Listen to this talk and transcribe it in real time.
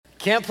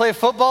Can't play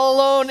football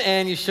alone,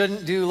 and you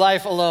shouldn't do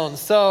life alone.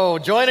 So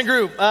join a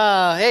group.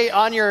 Hey,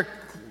 on your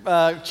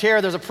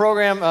chair, there's a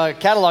program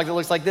catalog that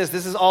looks like this.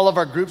 This is all of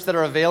our groups that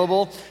are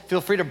available. Feel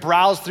free to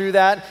browse through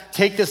that.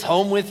 Take this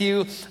home with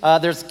you.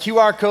 There's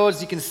QR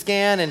codes you can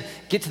scan and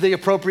get to the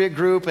appropriate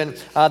group. And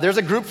there's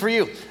a group for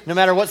you. No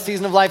matter what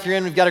season of life you're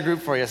in, we've got a group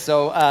for you.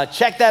 So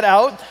check that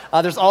out.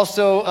 There's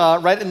also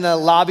right in the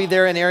lobby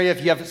there an area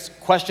if you have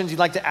questions you'd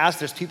like to ask.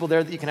 There's people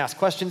there that you can ask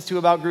questions to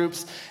about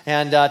groups.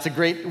 And it's a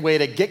great way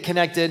to get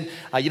connected.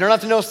 You don't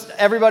have to know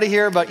everybody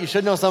here, but you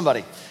should know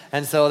somebody.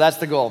 And so that's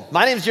the goal.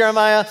 My name's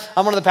Jeremiah.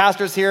 I'm one of the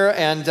pastors here,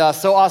 and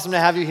so awesome to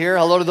have you here.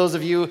 Hello to those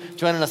of you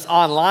joining us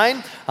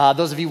online,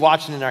 those of you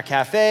watching in our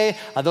cafe,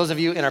 those of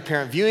you in our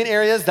parent viewing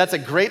areas. That's a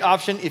great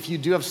option if you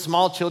do have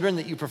small children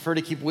that you prefer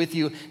to keep with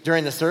you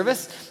during the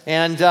service.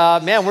 And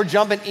man, we're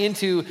jumping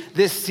into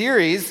this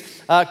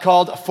series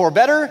called For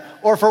Better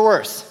or For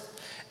Worse.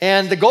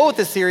 And the goal with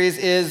this series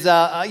is,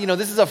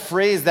 this is a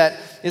phrase that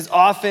is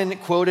often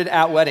quoted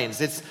at weddings.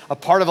 It's a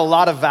part of a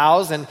lot of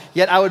vows, and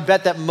yet I would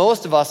bet that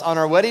most of us on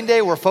our wedding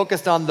day, we're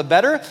focused on the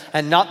better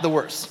and not the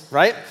worse,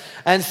 right?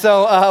 And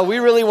so we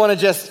really want to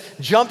just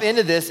jump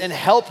into this and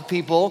help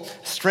people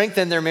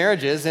strengthen their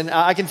marriages. And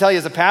I can tell you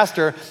as a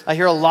pastor, I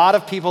hear a lot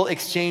of people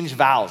exchange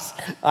vows.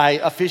 I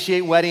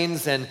officiate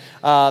weddings and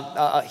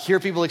hear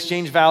people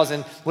exchange vows,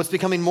 and what's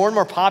becoming more and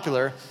more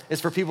popular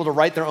is for people to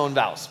write their own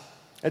vows.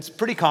 It's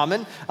pretty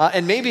common,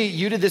 and maybe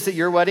you did this at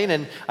your wedding,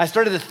 and I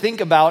started to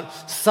think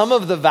about some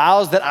of the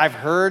vows that I've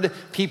heard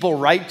people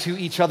write to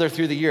each other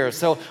through the years.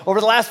 So over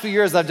the last few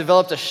years, I've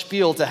developed a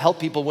spiel to help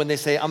people when they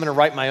say, I'm gonna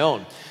write my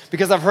own.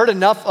 Because I've heard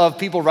enough of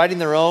people writing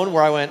their own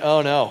where I went,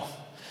 oh no.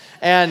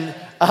 And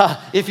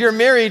if you're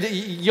married,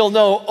 you'll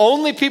know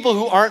only people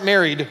who aren't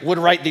married would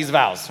write these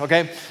vows,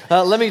 okay?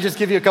 Let me just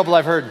give you a couple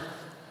I've heard.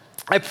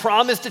 I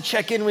promise to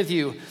check in with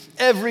you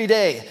every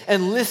day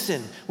and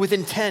listen with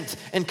intent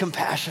and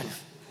compassion.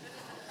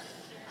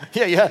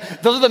 Yeah.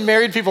 Those are the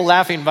married people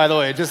laughing, by the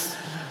way.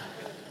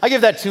 I give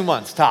that 2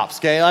 months tops,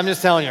 okay? I'm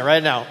just telling you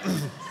right now.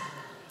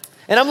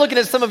 And I'm looking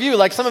at some of you,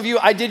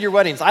 I did your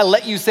weddings. I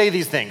let you say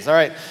these things, all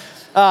right?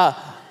 How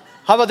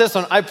about this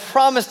one? I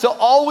promise to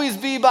always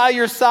be by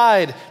your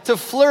side, to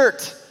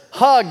flirt,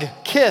 hug,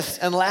 kiss,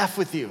 and laugh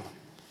with you.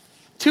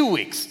 2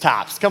 weeks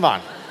tops, come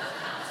on.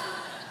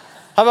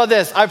 How about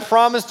this? I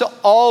promise to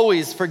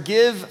always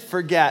forgive,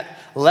 forget,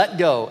 let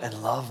go,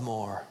 and love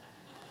more.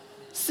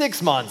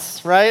 6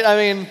 months, right?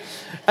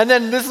 And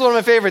then this is one of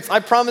my favorites. I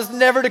promise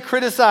never to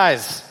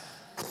criticize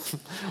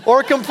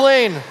or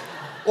complain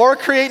or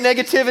create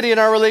negativity in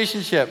our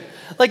relationship.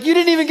 Like you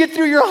didn't even get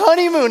through your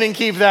honeymoon and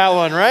keep that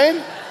one,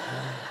 right?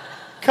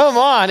 Come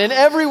on. And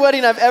every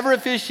wedding I've ever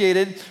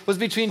officiated was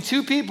between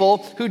two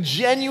people who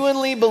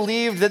genuinely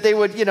believed that they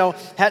would,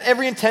 had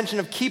every intention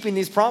of keeping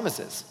these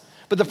promises.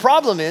 But the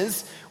problem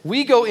is,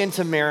 we go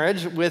into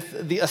marriage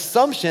with the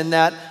assumption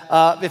that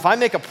if I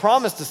make a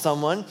promise to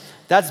someone,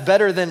 that's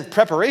better than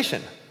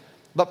preparation.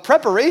 But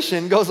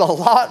preparation goes a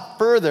lot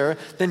further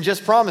than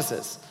just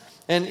promises.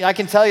 And I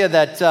can tell you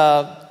that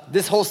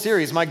this whole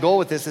series, my goal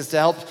with this is to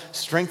help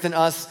strengthen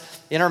us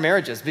in our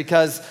marriages.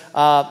 Because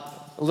a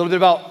little bit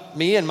about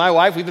me and my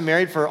wife, we've been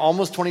married for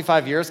almost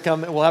 25 years.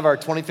 We'll have our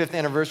 25th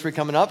anniversary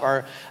coming up,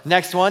 our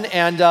next one.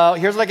 And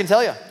here's what I can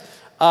tell you.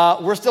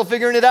 We're still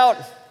figuring it out.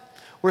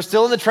 We're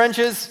still in the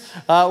trenches.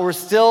 We're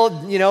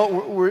still,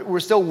 we're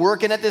still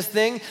working at this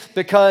thing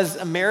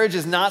because marriage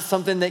is not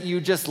something that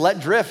you just let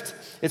drift.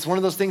 It's one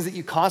of those things that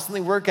you constantly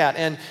work at.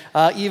 And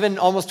even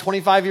almost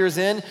 25 years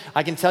in,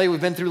 I can tell you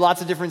we've been through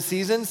lots of different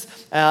seasons.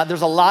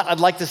 There's a lot I'd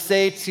like to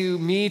say to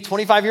me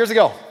 25 years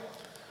ago.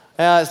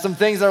 Some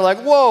things that are like,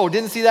 whoa,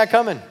 didn't see that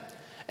coming.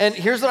 And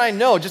here's what I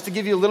know, just to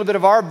give you a little bit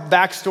of our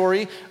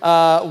backstory.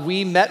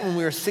 We met when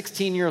we were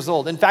 16 years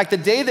old. In fact, the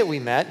day that we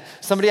met,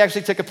 somebody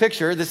actually took a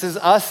picture. This is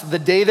us, the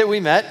day that we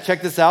met.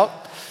 Check this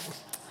out.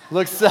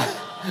 Looks,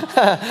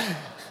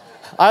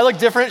 I look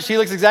different. She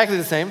looks exactly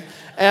the same.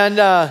 And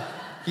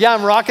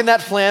I'm rocking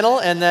that flannel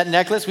and that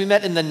necklace. We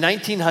met in the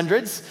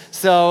 1900s.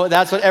 So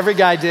that's what every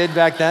guy did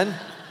back then.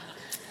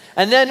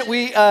 And then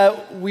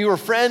we were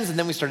friends, and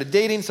then we started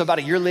dating. So about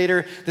a year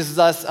later, this is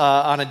us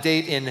on a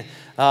date in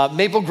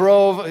Maple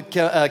Grove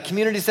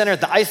Community Center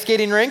at the ice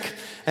skating rink.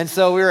 And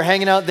so we were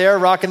hanging out there,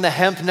 rocking the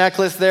hemp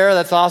necklace there.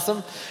 That's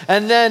awesome.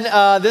 And then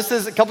this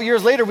is a couple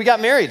years later, we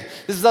got married.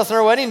 This is us on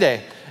our wedding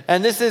day.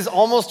 And this is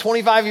almost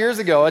 25 years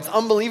ago. It's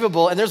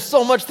unbelievable. And there's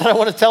so much that I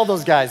want to tell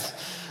those guys.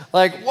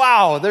 Like,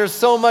 wow, there's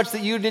so much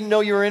that you didn't know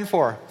you were in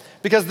for.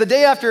 Because the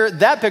day after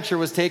that picture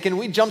was taken,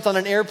 we jumped on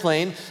an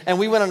airplane and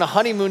we went on a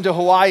honeymoon to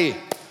Hawaii.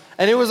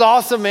 And it was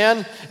awesome,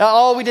 man.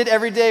 All we did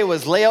every day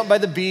was lay out by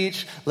the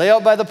beach, lay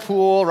out by the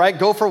pool, right?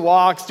 Go for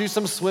walks, do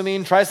some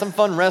swimming, try some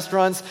fun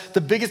restaurants.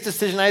 The biggest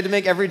decision I had to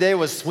make every day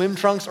was swim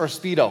trunks or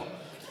Speedo.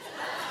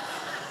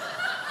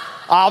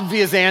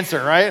 Obvious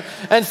answer, right?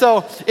 And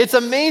so it's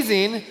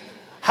amazing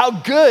how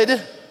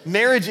good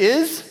marriage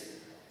is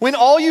when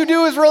all you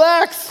do is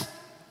relax,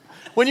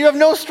 when you have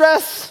no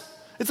stress.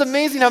 It's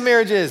amazing how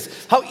marriage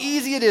is, how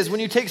easy it is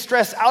when you take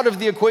stress out of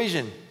the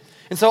equation.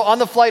 And so on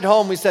the flight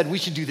home, we said, we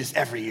should do this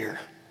every year.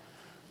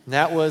 And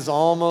that was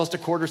almost a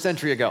quarter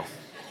century ago,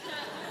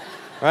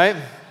 right?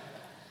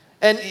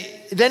 And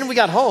then we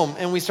got home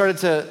and we started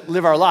to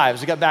live our lives.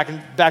 We got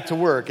back to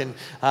work and,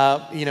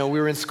 we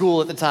were in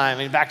school at the time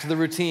and back to the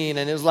routine.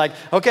 And it was like,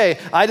 okay,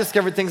 I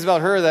discovered things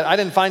about her that I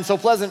didn't find so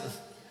pleasant.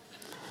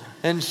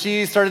 And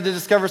she started to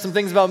discover some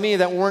things about me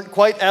that weren't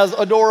quite as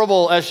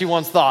adorable as she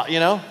once thought,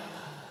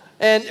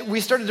 And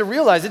we started to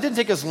realize it didn't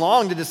take us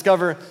long to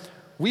discover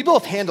we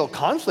both handle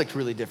conflict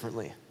really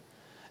differently.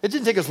 It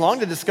didn't take us long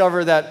to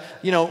discover that,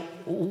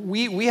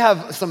 we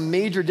have some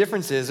major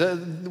differences.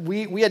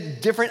 We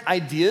had different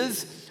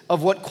ideas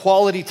of what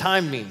quality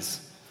time means.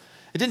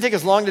 It didn't take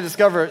us long to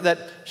discover that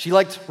she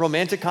liked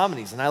romantic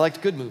comedies and I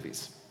liked good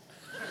movies.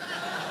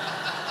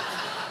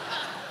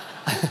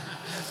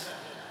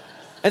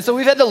 And so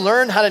we've had to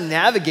learn how to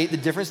navigate the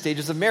different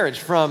stages of marriage,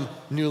 from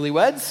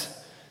newlyweds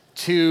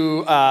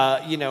to,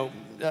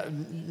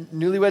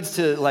 newlyweds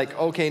to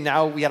okay,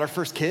 now we had our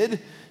first kid,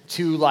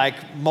 to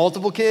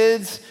multiple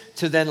kids,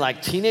 to then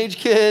teenage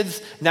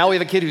kids. Now we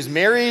have a kid who's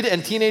married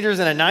and teenagers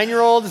and a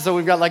 9-year-old. So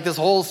we've got this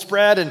whole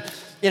spread, and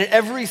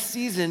every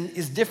season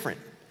is different.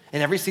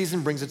 And every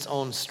season brings its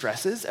own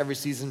stresses. Every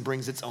season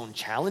brings its own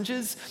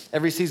challenges.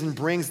 Every season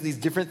brings these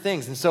different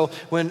things. And so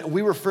when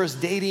we were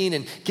first dating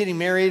and getting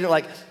married,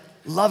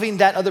 loving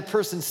that other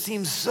person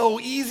seems so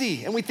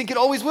easy, and we think it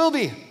always will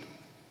be.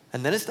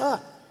 And then it's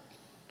not.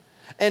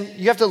 And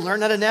you have to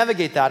learn how to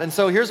navigate that. And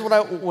so here's what I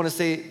want to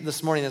say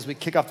this morning as we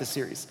kick off this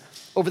series.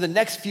 Over the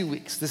next few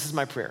weeks, this is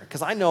my prayer,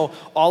 because I know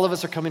all of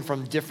us are coming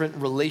from different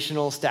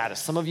relational status.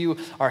 Some of you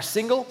are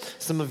single,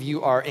 some of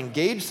you are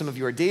engaged, some of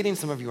you are dating,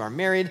 some of you are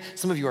married,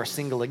 some of you are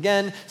single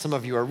again, some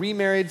of you are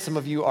remarried, some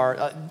of you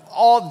are,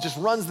 all just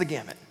runs the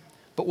gamut.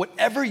 But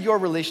whatever your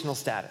relational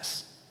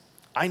status,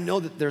 I know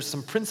that there's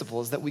some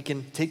principles that we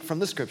can take from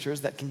the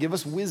scriptures that can give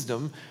us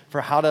wisdom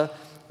for how to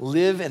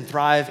live and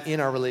thrive in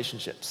our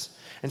relationships.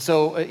 And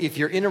so if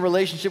you're in a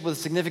relationship with a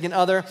significant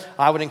other,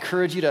 I would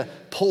encourage you to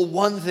pull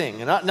one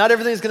thing. And not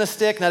everything's going to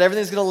stick, not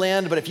everything's going to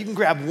land, but if you can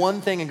grab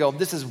one thing and go,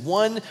 this is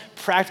one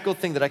practical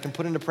thing that I can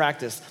put into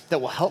practice that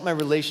will help my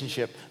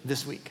relationship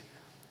this week.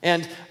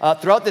 And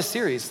throughout this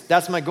series,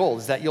 that's my goal,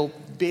 is that you'll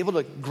be able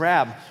to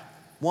grab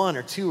one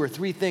or two or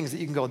three things that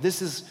you can go,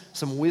 this is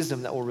some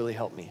wisdom that will really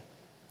help me.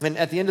 And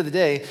at the end of the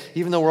day,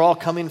 even though we're all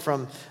coming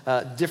from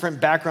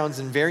different backgrounds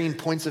and varying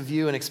points of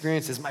view and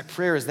experiences, my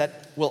prayer is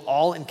that we'll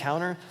all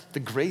encounter the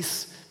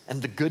grace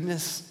and the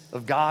goodness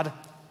of God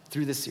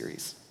through this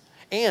series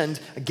and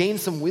gain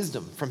some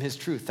wisdom from his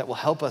truth that will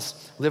help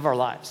us live our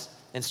lives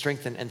and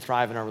strengthen and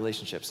thrive in our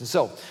relationships. And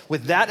so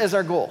with that as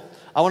our goal,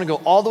 I want to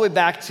go all the way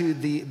back to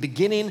the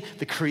beginning,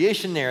 the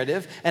creation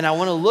narrative, and I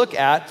want to look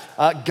at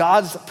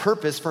God's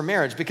purpose for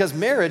marriage, because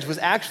marriage was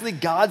actually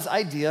God's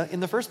idea in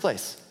the first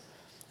place.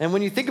 And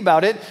when you think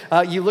about it,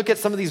 you look at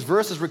some of these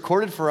verses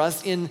recorded for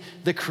us in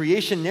the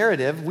creation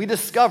narrative, we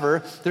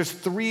discover there's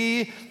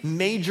three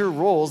major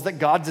roles that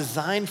God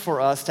designed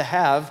for us to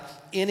have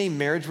in a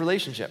marriage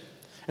relationship.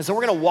 And so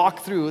we're going to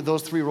walk through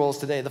those three roles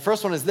today. The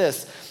first one is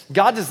this: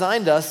 God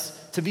designed us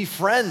to be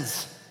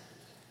friends.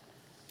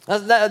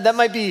 That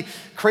might be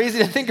crazy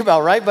to think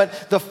about, right?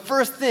 But the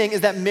first thing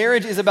is that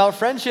marriage is about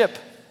friendship.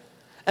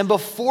 And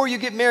before you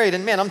get married,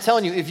 and man, I'm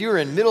telling you, if you're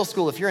in middle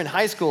school, if you're in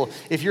high school,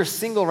 if you're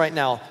single right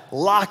now,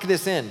 lock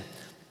this in.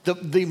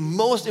 The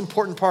most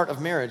important part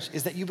of marriage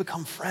is that you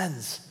become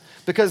friends.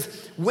 Because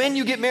when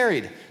you get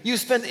married, you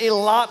spend a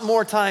lot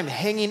more time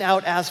hanging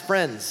out as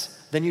friends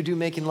than you do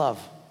making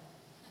love.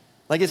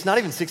 It's not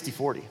even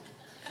 60-40.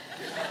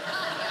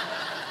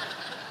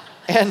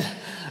 And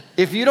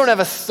if you don't have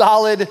a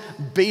solid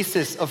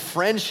basis of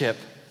friendship,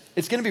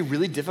 it's going to be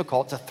really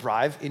difficult to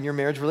thrive in your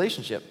marriage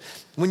relationship.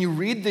 When you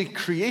read the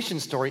creation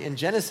story in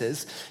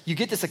Genesis, you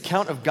get this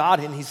account of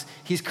God, and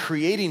he's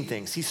creating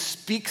things. He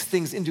speaks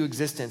things into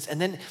existence. And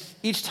then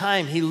each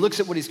time he looks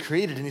at what he's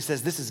created and he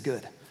says, this is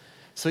good.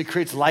 So he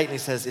creates light and he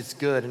says, it's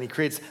good. And he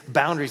creates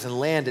boundaries and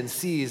land and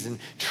seas and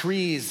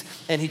trees.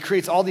 And he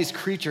creates all these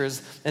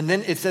creatures. And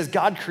then it says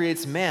God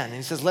creates man. And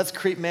he says, let's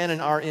create man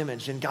in our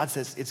image. And God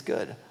says, it's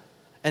good.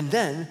 And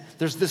then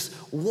there's this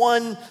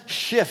one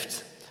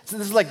shift. So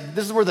this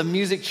is where the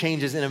music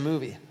changes in a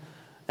movie.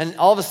 And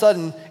all of a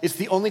sudden, it's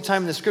the only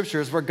time in the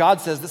scriptures where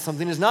God says that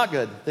something is not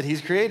good, that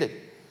he's created.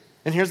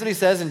 And here's what he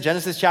says in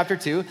Genesis chapter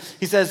 2.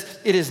 He says,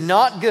 it is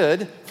not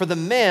good for the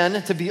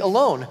man to be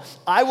alone.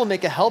 I will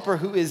make a helper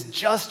who is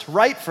just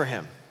right for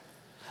him.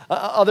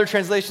 Other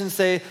translations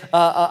say,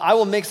 I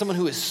will make someone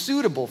who is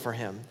suitable for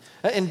him.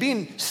 And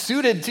being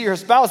suited to your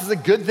spouse is a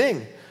good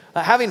thing.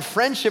 Having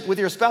friendship with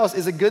your spouse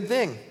is a good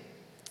thing.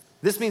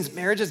 This means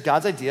marriage is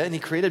God's idea, and he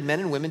created men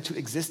and women to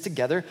exist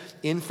together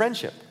in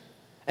friendship.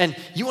 And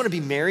you want to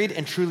be married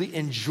and truly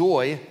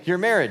enjoy your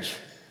marriage.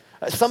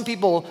 Some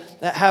people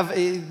have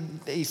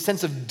a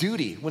sense of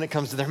duty when it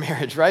comes to their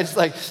marriage, right? It's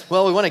like,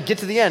 well, we want to get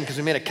to the end because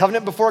we made a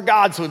covenant before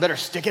God, so we better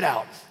stick it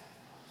out.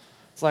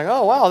 It's like,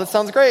 oh, wow, that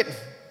sounds great.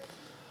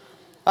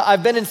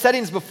 I've been in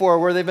settings before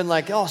where they've been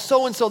like, oh,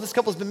 so-and-so, this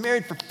couple's been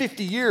married for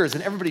 50 years,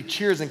 and everybody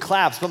cheers and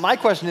claps. But my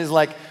question is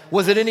like,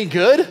 was it any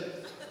good?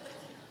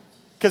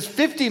 Because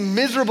 50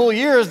 miserable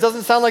years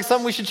doesn't sound like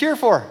something we should cheer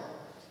for.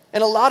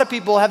 And a lot of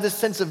people have this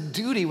sense of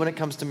duty when it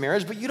comes to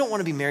marriage, but you don't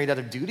want to be married out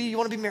of duty. You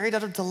want to be married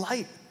out of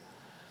delight.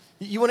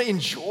 You want to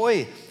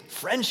enjoy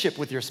friendship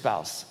with your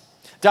spouse.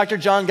 Dr.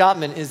 John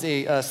Gottman is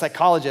a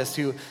psychologist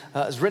who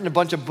has written a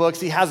bunch of books.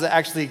 He has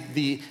actually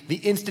the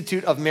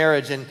Institute of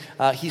Marriage, and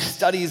he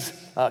studies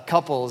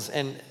couples,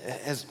 and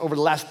has, over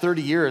the last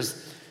 30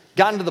 years,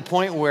 gotten to the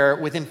point where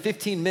within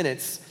 15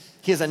 minutes,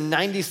 he has a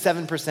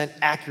 97%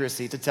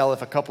 accuracy to tell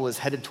if a couple is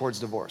headed towards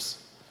divorce.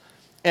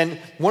 And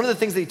one of the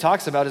things that he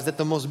talks about is that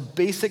the most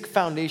basic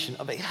foundation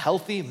of a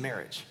healthy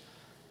marriage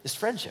is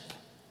friendship.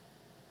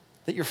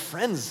 That you're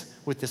friends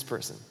with this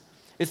person.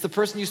 It's the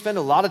person you spend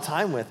a lot of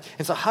time with.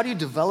 And so how do you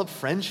develop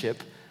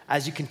friendship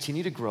as you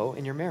continue to grow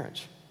in your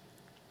marriage?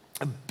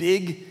 A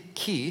big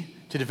key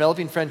to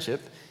developing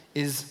friendship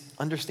is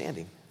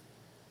understanding.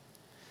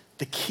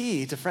 The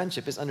key to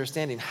friendship is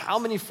understanding. How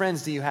many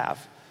friends do you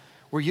have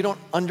where you don't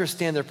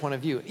understand their point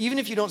of view? Even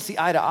if you don't see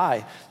eye to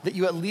eye, that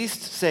you at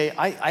least say,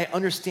 I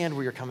understand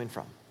where you're coming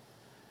from.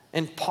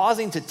 And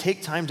pausing to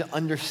take time to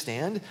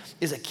understand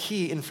is a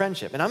key in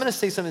friendship. And I'm gonna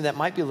say something that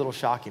might be a little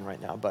shocking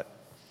right now, but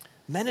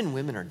men and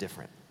women are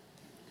different.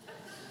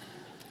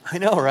 I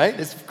know, right?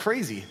 It's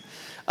crazy.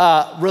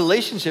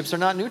 Relationships are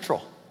not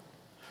neutral.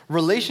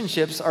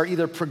 Relationships are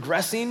either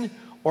progressing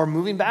or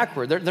moving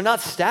backward. They're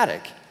not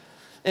static.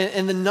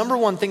 And the number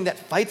one thing that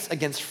fights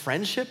against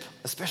friendship,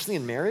 especially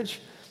in marriage,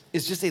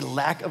 is just a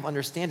lack of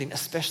understanding,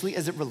 especially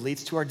as it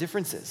relates to our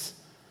differences.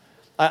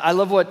 I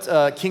love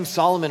what King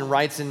Solomon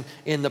writes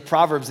in the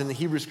Proverbs, in the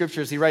Hebrew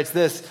Scriptures. He writes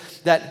this,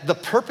 that the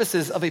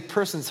purposes of a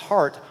person's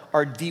heart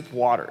are deep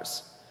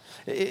waters.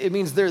 It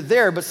means they're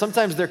there, but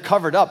sometimes they're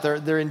covered up.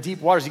 They're in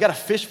deep waters. You got to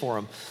fish for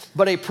them.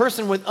 But a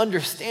person with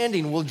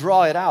understanding will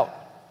draw it out.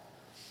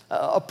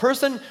 A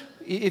person,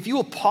 if you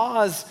will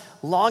pause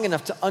long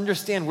enough to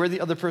understand where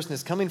the other person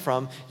is coming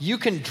from, you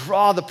can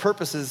draw the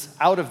purposes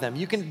out of them.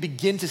 You can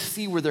begin to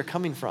see where they're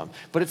coming from.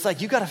 But it's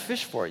like you got to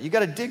fish for it. You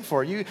got to dig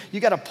for it. You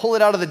got to pull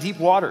it out of the deep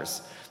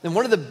waters. And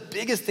one of the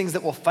biggest things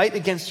that will fight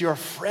against your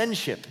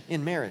friendship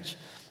in marriage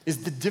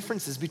is the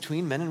differences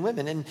between men and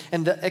women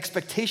and the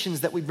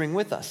expectations that we bring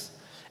with us.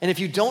 And if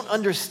you don't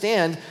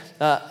understand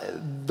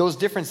those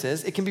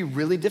differences, it can be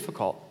really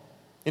difficult.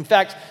 In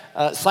fact,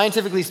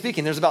 scientifically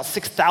speaking, there's about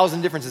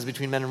 6,000 differences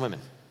between men and women.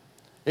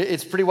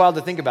 It's pretty wild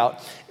to think about.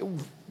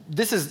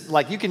 This is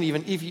like, you can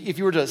even, if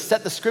you were to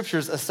set the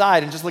scriptures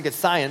aside and just look at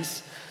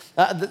science,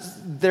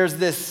 there's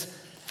this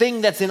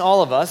thing that's in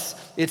all of us.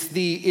 It's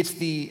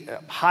the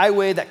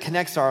highway that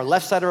connects our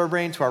left side of our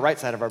brain to our right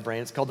side of our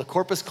brain. It's called the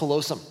corpus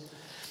callosum.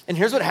 And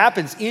here's what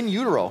happens in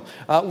utero.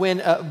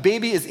 When a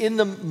baby is in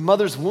the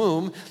mother's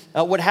womb,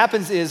 what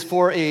happens is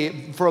for a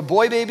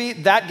boy baby,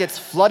 that gets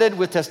flooded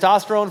with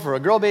testosterone. For a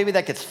girl baby,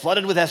 that gets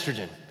flooded with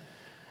estrogen.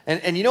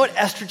 And you know what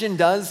estrogen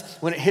does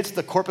when it hits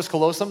the corpus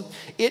callosum?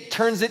 It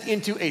turns it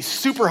into a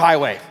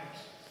superhighway.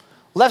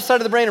 Left side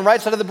of the brain and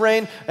right side of the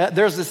brain,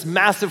 there's this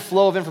massive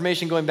flow of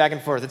information going back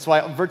and forth. It's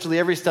why virtually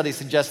every study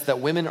suggests that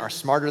women are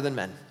smarter than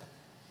men.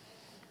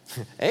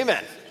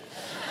 Amen.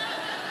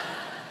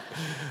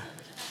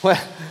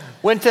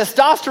 When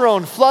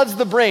testosterone floods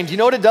the brain, do you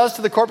know what it does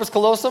to the corpus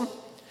callosum?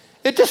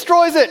 It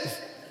destroys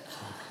it.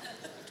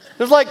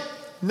 There's like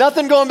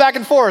nothing going back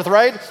and forth,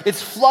 right?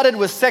 It's flooded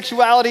with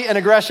sexuality and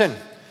aggression.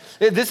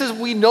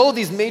 We know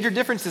these major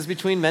differences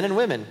between men and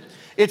women.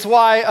 It's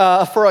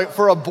why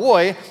for a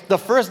boy, the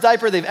first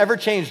diaper they've ever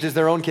changed is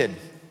their own kid.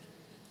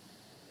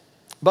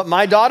 But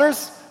my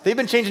daughters, they've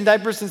been changing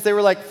diapers since they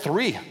were like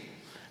 3.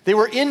 They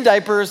were in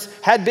diapers,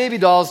 had baby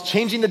dolls,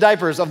 changing the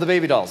diapers of the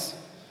baby dolls.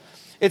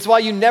 It's why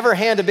you never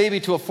hand a baby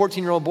to a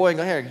 14-year-old boy and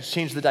go, here, just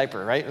change the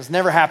diaper, right? This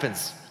never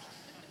happens.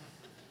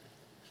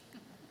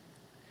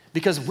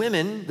 Because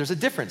women, there's a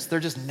difference. They're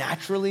just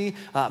naturally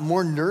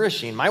more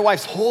nourishing. My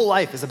wife's whole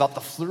life is about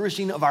the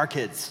flourishing of our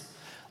kids.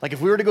 Like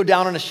if we were to go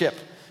down on a ship,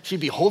 she'd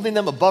be holding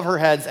them above her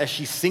heads as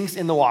she sinks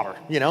in the water,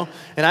 you know?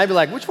 And I'd be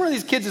like, which one of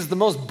these kids is the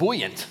most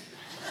buoyant?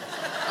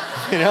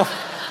 You know?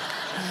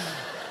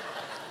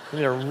 I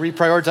need to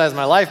reprioritize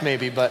my life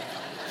maybe, but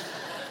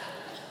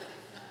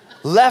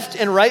left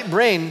and right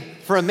brain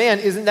for a man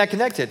isn't that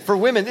connected. For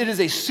women, it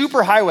is a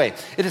super highway.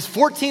 It is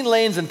 14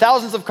 lanes and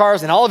thousands of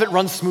cars, and all of it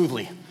runs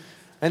smoothly.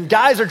 And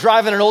guys are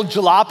driving an old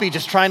jalopy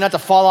just trying not to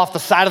fall off the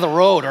side of the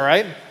road, all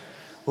right?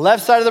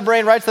 Left side of the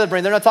brain, right side of the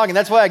brain, they're not talking.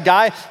 That's why a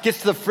guy gets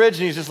to the fridge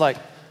and he's just like,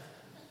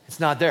 it's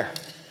not there.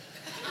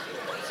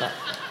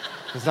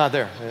 It's not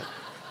there.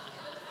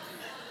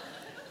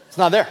 It's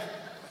not there.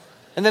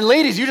 And then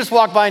ladies, you just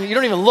walk by and you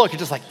don't even look. You're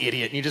just like,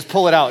 idiot. And you just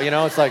pull it out, you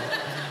know? It's like,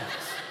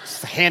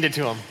 just hand it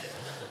to him.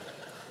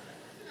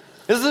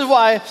 This is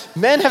why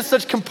men have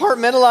such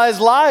compartmentalized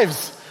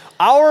lives.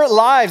 Our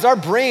lives, our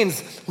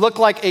brains look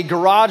like a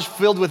garage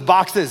filled with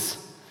boxes.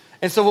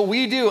 And so what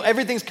we do,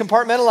 everything's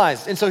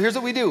compartmentalized. And so here's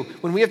what we do.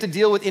 When we have to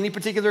deal with any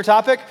particular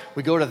topic,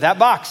 we go to that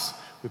box.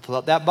 We pull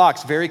out that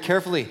box very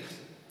carefully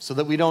so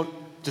that we don't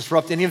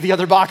disrupt any of the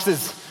other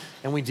boxes.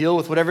 And we deal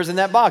with whatever's in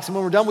that box. And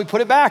when we're done, we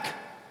put it back.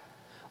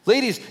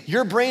 Ladies,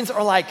 your brains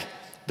are like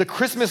the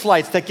Christmas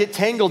lights that get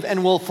tangled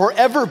and will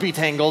forever be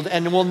tangled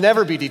and will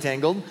never be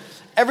detangled.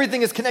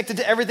 Everything is connected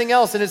to everything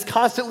else and is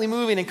constantly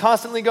moving and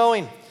constantly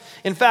going.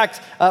 In fact,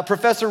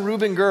 Professor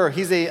Reuben Gur,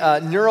 he's a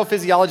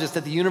neurophysiologist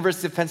at the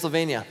University of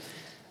Pennsylvania.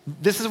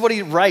 This is what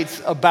he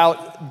writes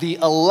about the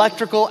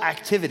electrical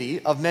activity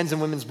of men's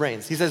and women's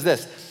brains. He says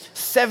this: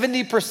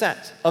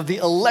 70% of the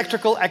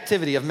electrical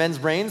activity of men's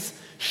brains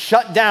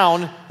shut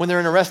down when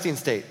they're in a resting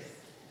state.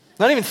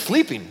 Not even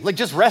sleeping, like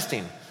just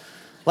resting.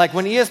 Like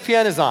when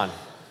ESPN is on.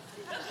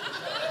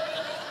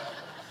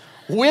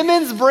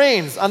 Women's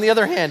brains, on the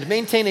other hand,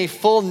 maintain a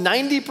full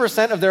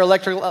 90% of their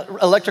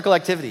electrical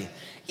activity.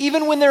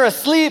 Even when they're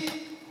asleep,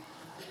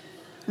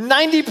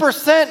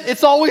 90%,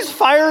 it's always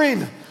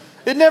firing.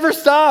 It never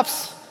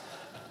stops.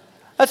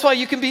 That's why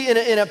you can be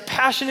in a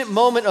passionate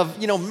moment of,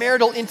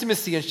 marital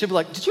intimacy, and she'll be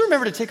like, "Did you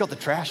remember to take out the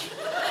trash?"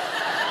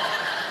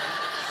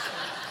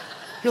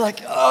 You're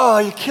like, "Oh,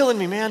 you're killing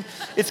me, man."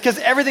 It's because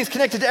everything's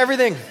connected to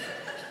everything.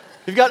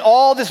 You've got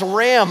all this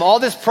RAM, all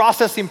this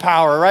processing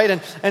power, right?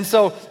 And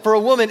so for a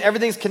woman,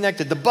 everything's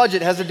connected. The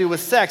budget has to do with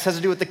sex, has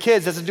to do with the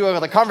kids, has to do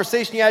with the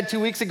conversation you had 2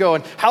 weeks ago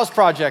and house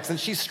projects. And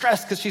she's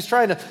stressed because she's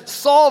trying to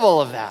solve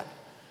all of that.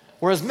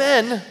 Whereas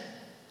men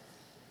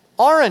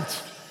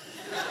aren't.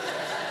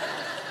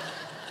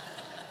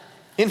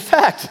 In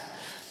fact,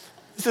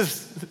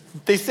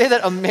 they say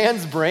that a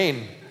man's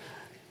brain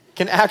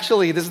can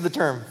actually, this is the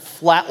term,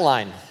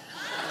 flatline.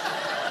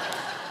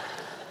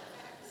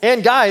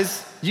 And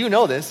guys, you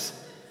know this,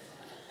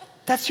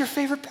 that's your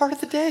favorite part of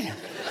the day.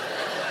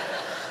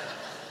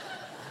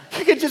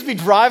 You could just be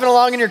driving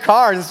along in your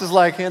car and it's just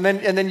like, and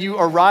then you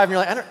arrive and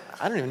you're like,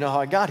 I don't even know how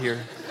I got here.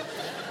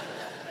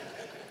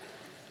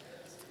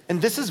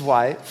 And this is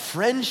why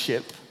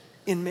friendship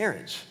in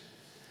marriage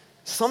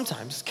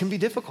sometimes can be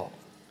difficult,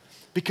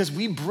 because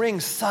we bring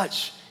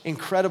such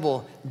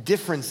incredible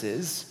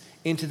differences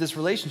into this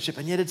relationship,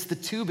 and yet it's the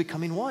two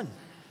becoming one.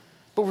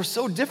 But we're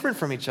so different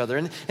from each other.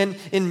 And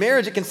in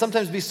marriage, it can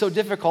sometimes be so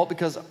difficult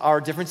because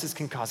our differences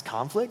can cause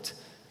conflict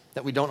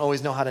that we don't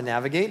always know how to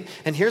navigate.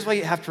 And here's what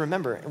you have to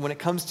remember when it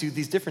comes to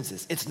these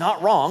differences. It's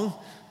not wrong,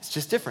 it's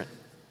just different.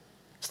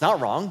 It's not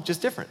wrong,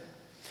 just different.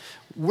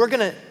 We're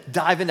gonna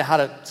dive into how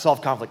to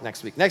solve conflict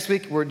next week. Next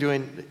week, we're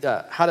doing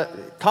how to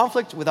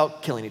conflict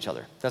without killing each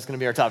other. That's gonna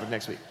be our topic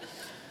next week.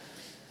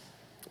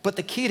 But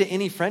the key to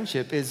any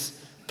friendship is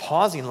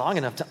pausing long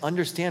enough to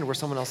understand where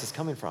someone else is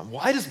coming from.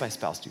 Why does my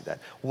spouse do that?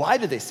 Why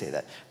do they say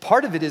that?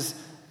 Part of it is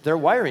their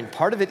wiring.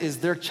 Part of it is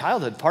their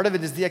childhood. Part of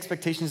it is the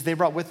expectations they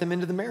brought with them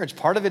into the marriage.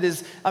 Part of it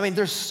is,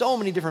 there's so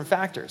many different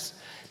factors.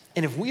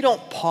 And if we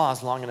don't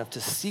pause long enough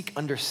to seek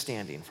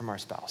understanding from our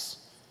spouse,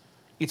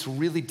 it's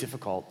really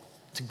difficult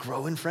to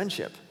grow in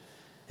friendship.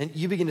 And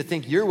you begin to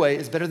think your way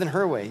is better than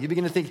her way. You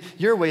begin to think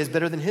your way is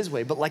better than his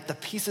way. But like the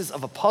pieces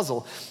of a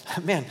puzzle,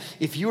 man,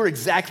 if you were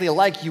exactly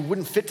alike, you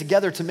wouldn't fit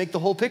together to make the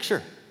whole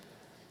picture.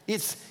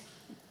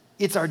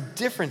 It's our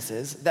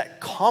differences that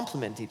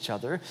complement each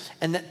other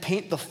and that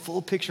paint the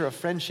full picture of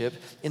friendship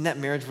in that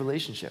marriage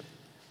relationship.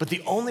 But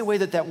the only way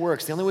that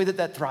works, the only way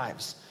that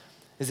thrives,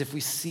 is if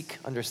we seek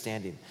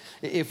understanding.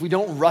 If we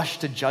don't rush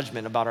to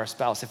judgment about our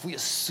spouse, if we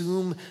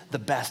assume the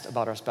best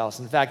about our spouse.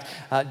 In fact,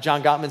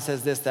 John Gottman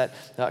says this, that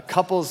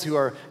couples who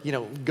are,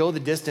 go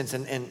the distance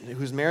and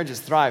whose marriages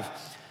thrive,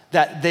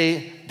 that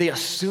they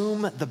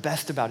assume the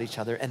best about each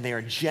other and they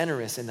are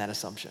generous in that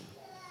assumption.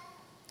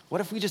 What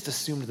if we just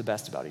assumed the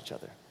best about each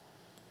other?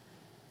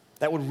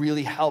 That would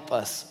really help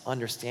us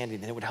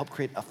understanding, and it would help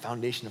create a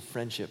foundation of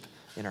friendship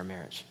in our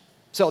marriage.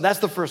 So that's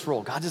the first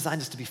role. God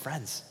designed us to be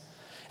friends.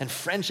 And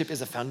friendship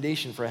is a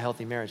foundation for a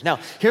healthy marriage. Now,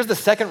 here's the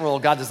second role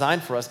God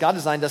designed for us. God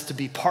designed us to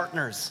be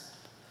partners.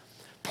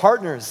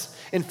 Partners.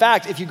 In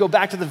fact, if you go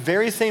back to the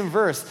very same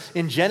verse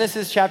in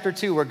Genesis chapter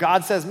 2, where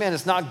God says, man,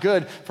 it's not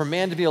good for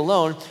man to be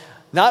alone,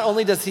 not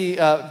only does he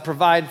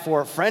provide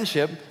for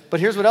friendship, but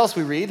here's what else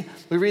we read.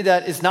 We read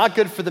that it's not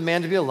good for the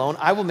man to be alone.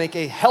 I will make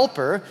a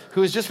helper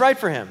who is just right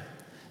for him.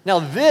 Now,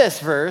 this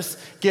verse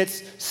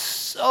gets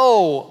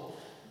so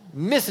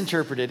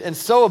misinterpreted and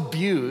so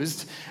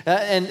abused.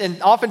 And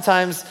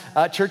oftentimes,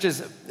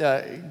 churches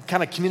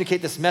kind of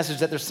communicate this message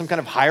that there's some kind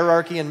of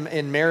hierarchy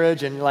in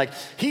marriage, and you're like,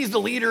 he's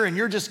the leader and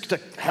you're just to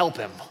help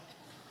him.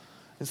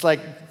 It's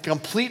like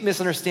complete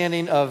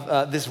misunderstanding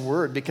of this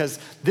word, because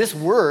this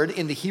word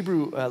in the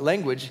Hebrew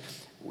language,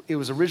 it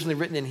was originally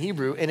written in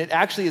Hebrew, and it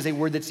actually is a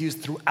word that's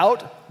used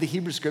throughout the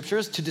Hebrew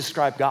scriptures to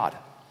describe God.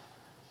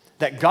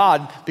 That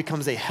God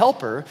becomes a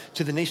helper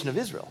to the nation of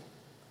Israel.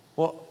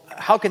 Well,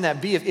 how can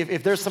that be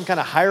if there's some kind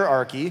of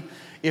hierarchy,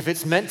 if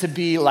it's meant to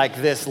be like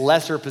this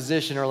lesser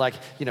position, or like,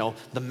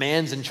 the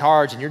man's in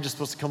charge and you're just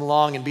supposed to come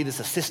along and be this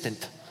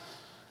assistant?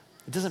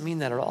 It doesn't mean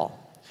that at all.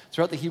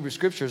 Throughout the Hebrew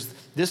scriptures,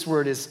 this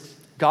word is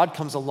God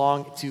comes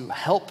along to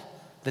help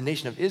the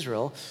nation of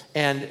Israel,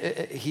 and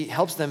he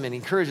helps them and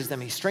encourages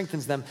them, he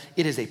strengthens them.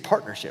 It is a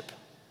partnership.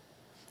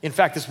 In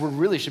fact, this word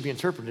really should be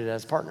interpreted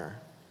as partner.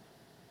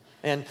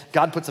 And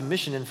God puts a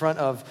mission in front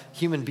of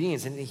human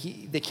beings, and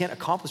they can't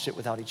accomplish it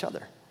without each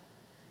other.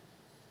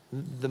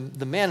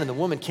 The man and the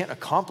woman can't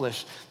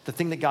accomplish the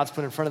thing that God's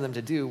put in front of them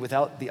to do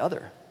without the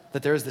other.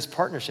 That there is this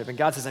partnership. And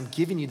God says, I'm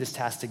giving you this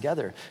task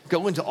together.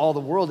 Go into all the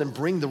world and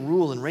bring the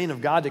rule and reign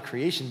of God to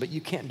creation, but you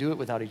can't do it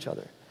without each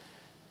other.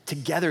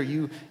 Together,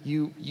 you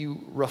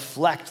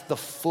reflect the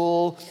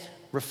full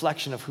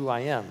reflection of who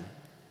I am.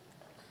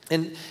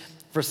 And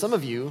for some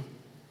of you,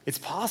 it's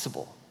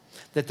possible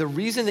that the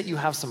reason that you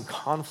have some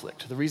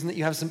conflict, the reason that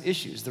you have some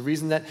issues, the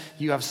reason that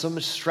you have so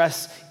much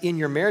stress in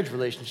your marriage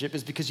relationship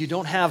is because you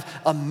don't have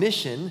a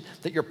mission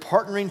that you're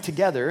partnering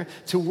together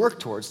to work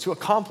towards, to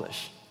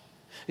accomplish.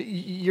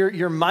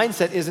 Your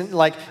mindset isn't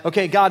like,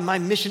 okay, God, my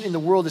mission in the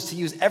world is to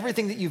use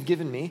everything that you've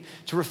given me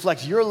to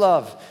reflect your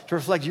love, to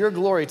reflect your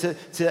glory,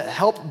 to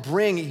help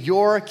bring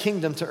your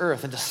kingdom to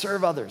earth and to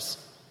serve others.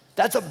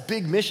 That's a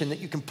big mission that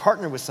you can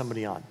partner with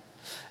somebody on.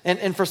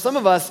 And for some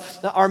of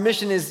us, our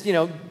mission is,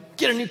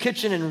 get a new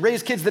kitchen and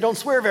raise kids that don't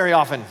swear very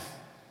often.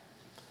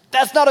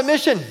 That's not a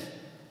mission.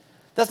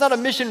 That's not a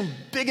mission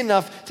big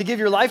enough to give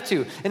your life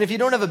to. And if you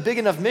don't have a big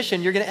enough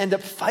mission, you're going to end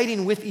up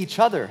fighting with each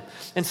other.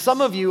 And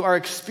some of you are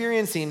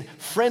experiencing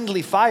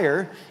friendly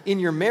fire in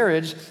your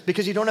marriage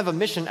because you don't have a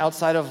mission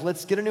outside of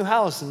let's get a new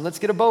house and let's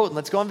get a boat and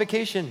let's go on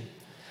vacation.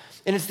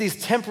 And it's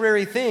these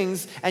temporary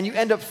things, and you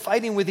end up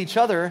fighting with each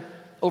other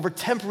over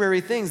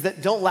temporary things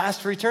that don't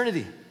last for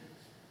eternity.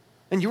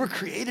 And you were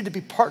created to be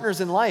partners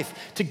in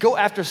life, to go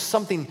after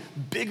something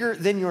bigger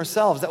than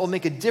yourselves that will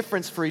make a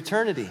difference for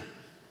eternity.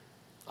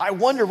 I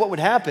wonder what would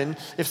happen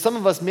if some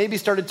of us maybe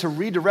started to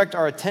redirect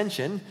our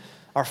attention,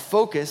 our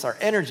focus, our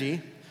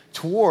energy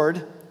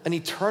toward an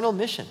eternal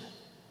mission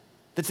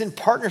that's in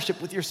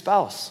partnership with your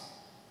spouse,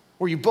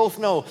 where you both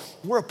know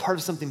we're a part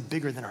of something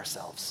bigger than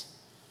ourselves.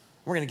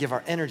 We're going to give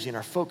our energy and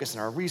our focus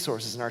and our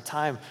resources and our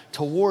time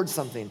towards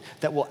something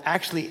that will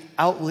actually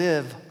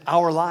outlive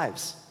our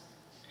lives.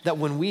 That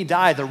when we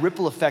die, the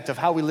ripple effect of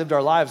how we lived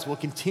our lives will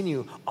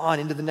continue on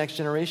into the next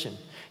generation.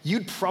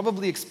 You'd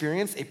probably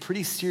experience a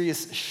pretty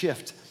serious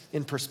shift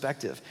in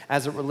perspective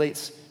as it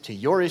relates to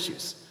your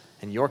issues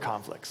and your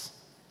conflicts.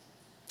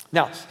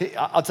 Now,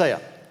 I'll tell you,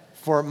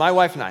 for my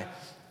wife and I,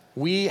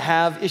 we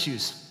have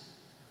issues.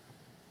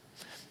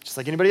 Just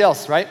like anybody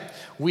else, right?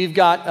 We've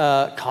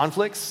got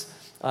conflicts,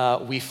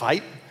 we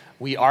fight,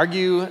 we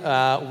argue,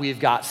 we've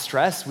got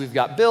stress, we've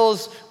got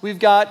bills, we've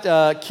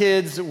got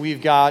kids,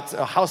 we've got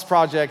house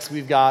projects,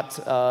 we've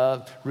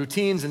got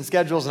routines and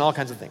schedules and all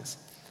kinds of things.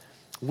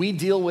 We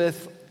deal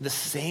with the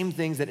same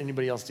things that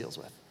anybody else deals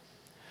with.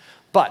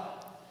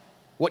 But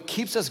what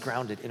keeps us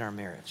grounded in our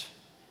marriage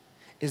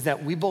is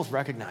that we both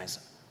recognize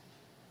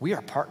we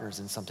are partners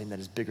in something that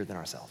is bigger than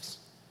ourselves.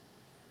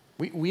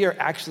 We are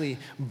actually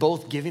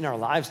both giving our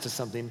lives to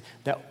something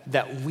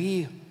that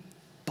we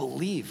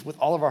believe with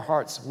all of our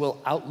hearts will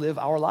outlive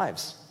our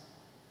lives.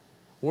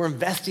 We're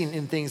investing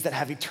in things that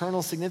have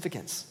eternal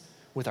significance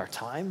with our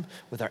time,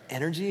 with our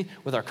energy,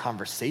 with our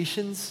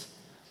conversations,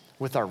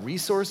 with our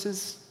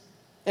resources.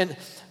 And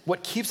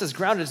what keeps us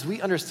grounded is we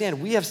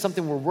understand we have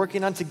something we're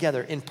working on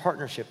together in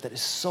partnership that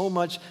is so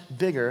much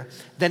bigger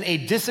than a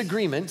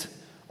disagreement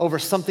over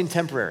something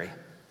temporary.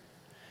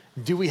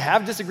 Do we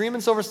have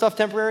disagreements over stuff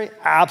temporary?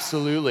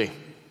 Absolutely.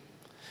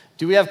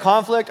 Do we have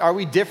conflict? Are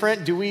we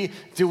different? Do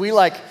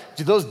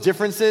those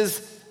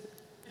differences,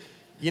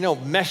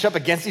 mesh up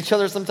against each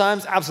other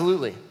sometimes?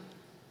 Absolutely.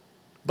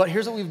 But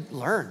here's what we've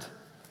learned.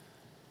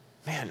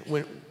 Man,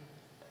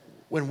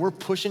 when we're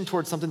pushing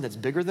towards something that's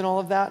bigger than all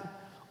of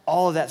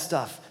that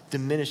stuff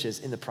diminishes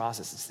in the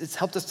process. It's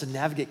helped us to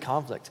navigate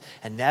conflict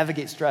and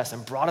navigate stress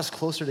and brought us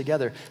closer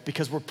together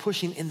because we're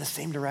pushing in the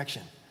same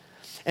direction.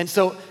 And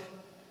so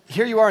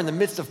here you are in the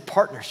midst of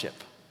partnership.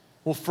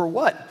 Well, for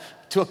what?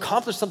 To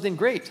accomplish something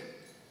great.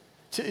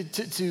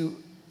 To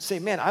say,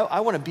 man,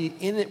 I want to be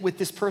in it with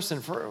this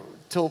person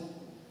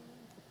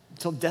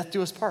till death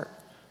do us part,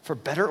 for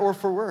better or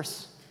for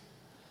worse.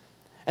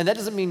 And that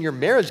doesn't mean your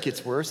marriage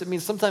gets worse. It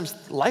means sometimes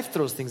life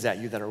throws things at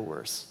you that are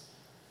worse.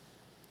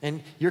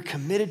 And you're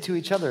committed to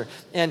each other,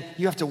 and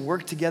you have to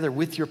work together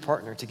with your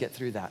partner to get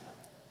through that.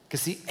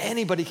 Because see,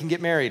 anybody can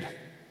get married.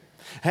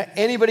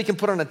 Anybody can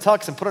put on a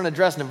tux and put on a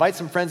dress and invite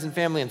some friends and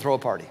family and throw a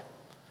party.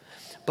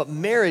 But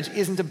marriage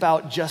isn't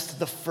about just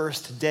the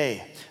first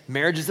day.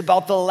 Marriage is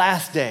about the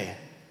last day.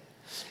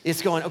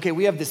 It's going, okay,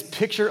 we have this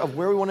picture of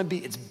where we want to be.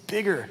 It's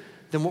bigger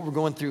than what we're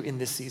going through in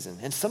this season.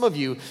 And some of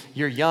you,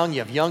 you're young, you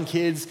have young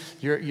kids,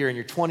 you're in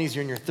your 20s,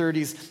 you're in your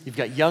 30s, you've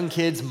got young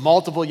kids,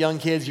 multiple young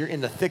kids, you're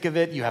in the thick of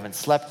it, you haven't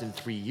slept in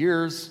 3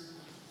 years.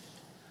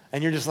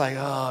 And you're just like,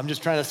 oh, I'm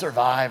just trying to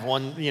survive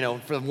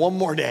for one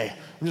more day.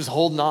 I'm just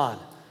holding on.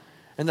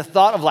 And the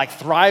thought of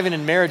thriving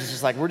in marriage is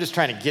just we're just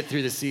trying to get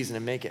through this season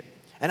and make it.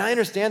 And I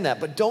understand that,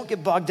 but don't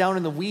get bogged down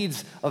in the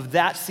weeds of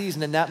that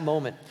season and that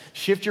moment.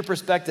 Shift your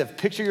perspective.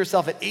 Picture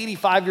yourself at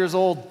 85 years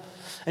old,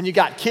 and you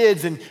got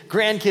kids and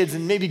grandkids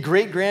and maybe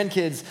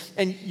great-grandkids,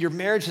 and your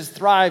marriage has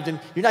thrived,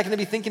 and you're not going to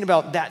be thinking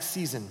about that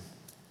season.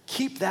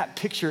 Keep that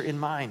picture in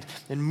mind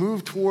and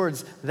move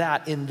towards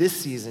that in this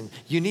season.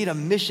 You need a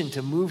mission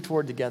to move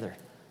toward together.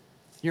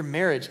 Your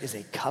marriage is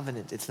a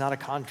covenant. It's not a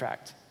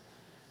contract.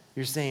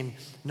 You're saying,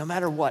 no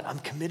matter what, I'm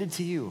committed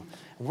to you.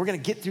 And we're going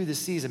to get through this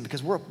season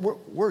because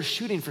we're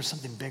shooting for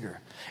something bigger.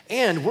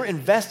 And we're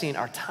investing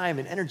our time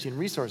and energy and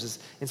resources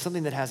in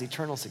something that has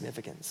eternal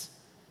significance.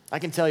 I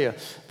can tell you,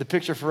 the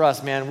picture for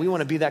us, man, we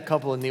want to be that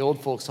couple in the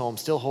old folks' home,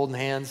 still holding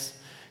hands,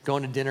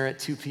 going to dinner at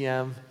 2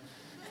 p.m.,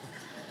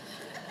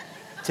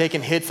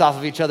 taking hits off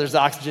of each other's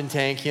oxygen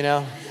tank,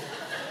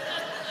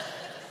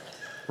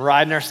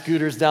 riding our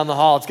scooters down the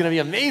hall. It's going to be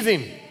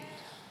amazing.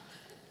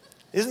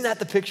 Isn't that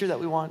the picture that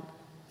we want?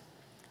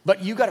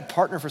 But you got to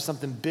partner for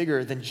something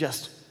bigger than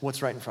just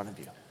what's right in front of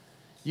you.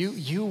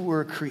 You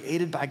were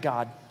created by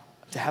God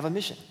to have a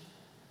mission.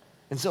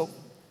 And so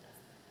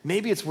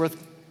maybe it's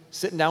worth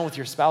sitting down with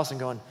your spouse and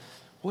going,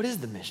 what is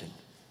the mission?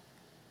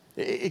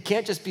 It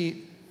can't just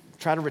be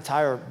try to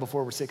retire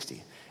before we're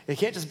 60. It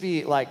can't just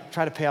be like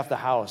try to pay off the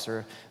house,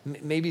 or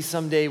maybe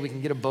someday we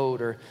can get a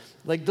boat, or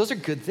like those are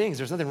good things.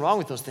 There's nothing wrong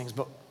with those things,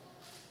 but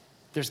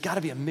there's got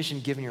to be a mission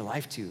given your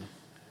life to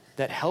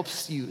that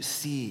helps you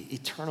see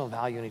eternal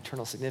value and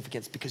eternal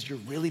significance because you're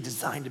really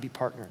designed to be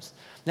partners.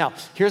 Now,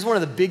 here's one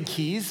of the big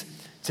keys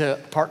to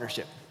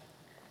partnership: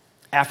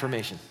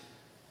 affirmation.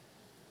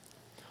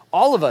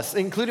 All of us,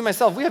 including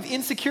myself, we have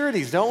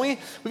insecurities, don't we?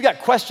 We've got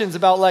questions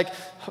about like,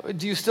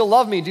 do you still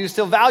love me? Do you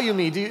still value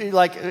me?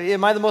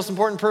 Am I the most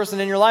important person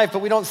in your life?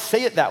 But we don't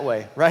say it that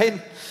way,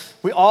 right?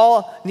 We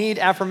all need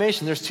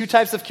affirmation. There's two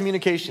types of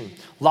communication: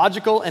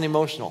 logical and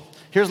emotional.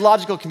 Here's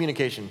logical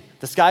communication.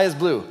 The sky is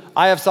blue.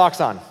 I have socks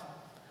on.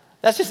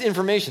 That's just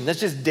information. That's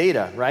just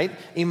data, right?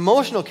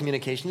 Emotional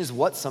communication is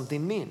what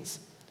something means.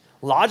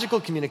 Logical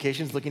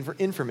communication is looking for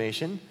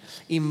information.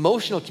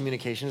 Emotional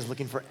communication is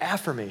looking for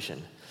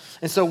affirmation.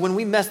 And so when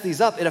we mess these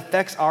up, it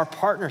affects our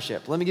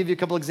partnership. Let me give you a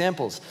couple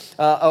examples.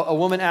 A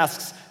woman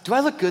asks, do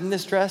I look good in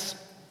this dress?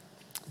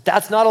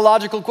 That's not a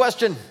logical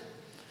question.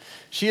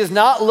 She is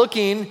not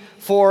looking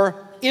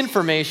for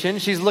information.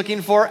 She's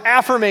looking for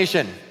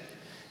affirmation.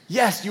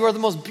 Yes, you are the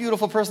most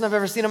beautiful person I've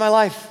ever seen in my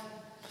life,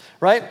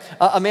 right?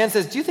 A man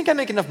says, do you think I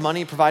make enough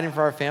money providing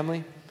for our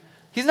family?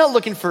 He's not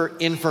looking for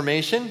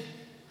information.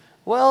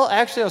 Well,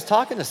 actually, I was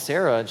talking to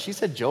Sarah, and she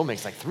said Joe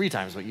makes like 3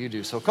 times what you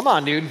do, so come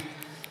on, dude.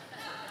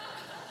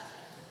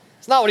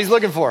 It's not what he's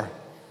looking for.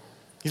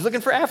 He's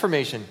looking for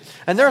affirmation.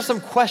 And there are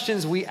some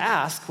questions we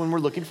ask when we're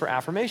looking for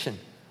affirmation.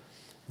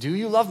 Do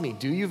you love me?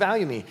 Do you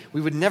value me? We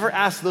would never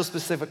ask those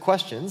specific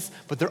questions,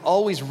 but they're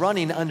always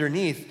running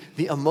underneath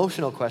the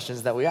emotional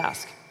questions that we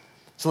ask.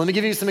 So let me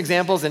give you some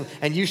examples,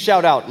 and you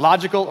shout out,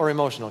 logical or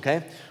emotional,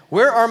 okay?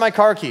 Where are my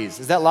car keys?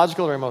 Is that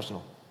logical or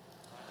emotional?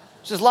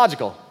 It's just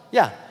logical.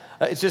 Yeah.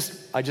 I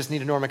just need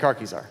to know where my car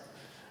keys are.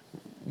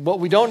 What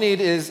we don't need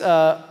is,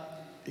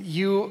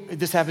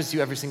 this happens to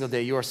you every single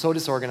day. You are so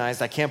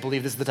disorganized, I can't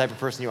believe this is the type of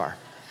person you are.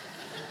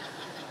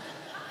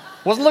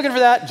 Wasn't looking for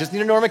that, just need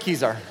to know where my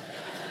keys are.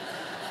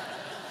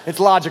 It's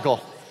logical.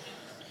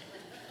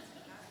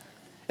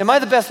 Am I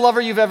the best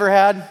lover you've ever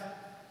had?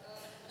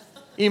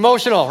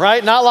 Emotional,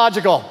 right? Not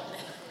logical.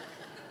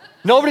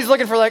 Nobody's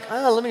looking for like,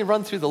 let me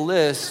run through the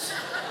list.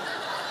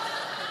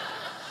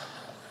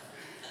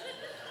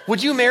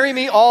 Would you marry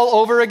me all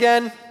over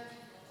again?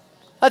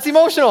 That's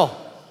emotional,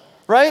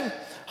 right?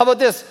 How about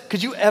this?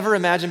 Could you ever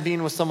imagine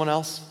being with someone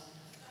else?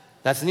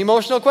 That's an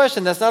emotional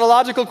question. That's not a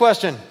logical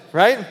question,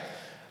 right?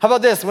 How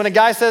about this? When a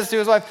guy says to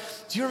his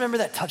wife, do you remember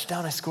that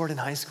touchdown I scored in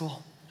high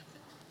school?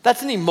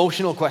 That's an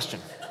emotional question.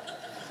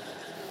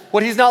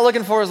 What he's not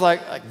looking for is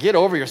like, get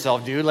over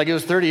yourself, dude. Like it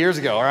was 30 years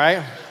ago, all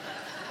right?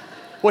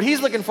 What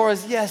he's looking for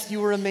is, yes, you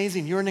were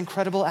amazing. You're an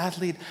incredible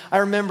athlete. I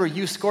remember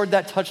you scored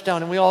that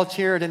touchdown and we all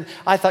cheered and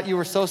I thought you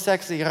were so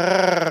sexy.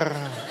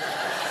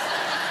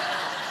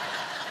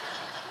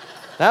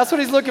 That's what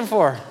he's looking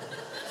for.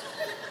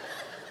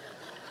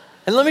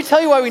 And let me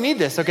tell you why we need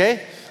this,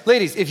 okay?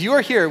 Ladies, if you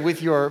are here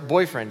with your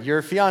boyfriend,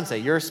 your fiance,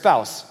 your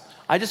spouse,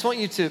 I just want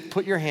you to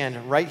put your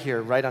hand right here,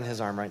 right on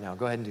his arm right now.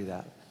 Go ahead and do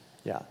that.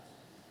 Yeah.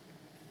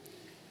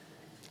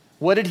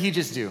 What did he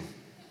just do?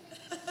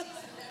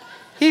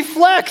 He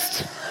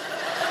flexed.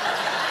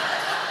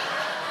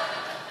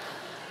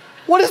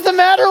 What is the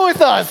matter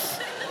with us?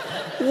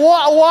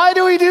 Why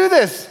do we do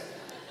this?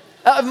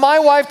 If my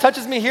wife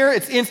touches me here,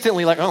 it's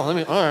instantly like, let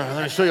me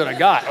show you what I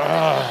got.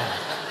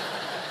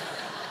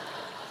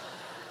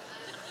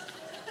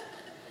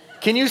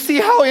 Can you see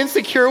how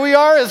insecure we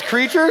are as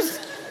creatures?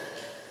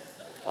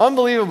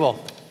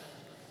 Unbelievable.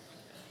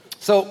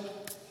 So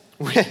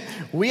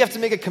we have to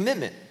make a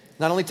commitment,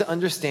 not only to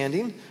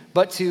understanding,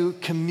 but to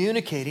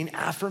communicating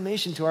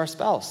affirmation to our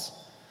spouse.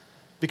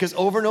 Because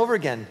over and over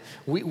again,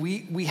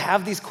 we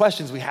have these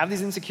questions, we have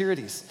these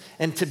insecurities.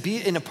 And to be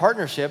in a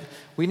partnership,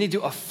 we need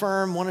to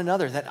affirm one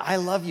another that I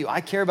love you,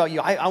 I care about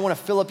you, I want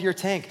to fill up your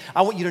tank.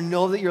 I want you to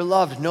know that you're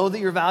loved, know that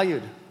you're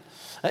valued.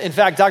 In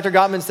fact, Dr.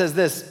 Gottman says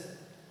this,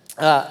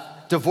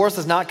 divorce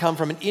does not come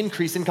from an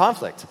increase in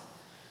conflict.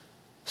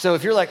 So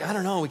if you're like, I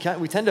don't know,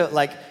 we tend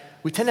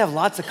to have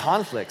lots of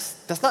conflicts.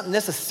 That's not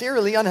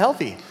necessarily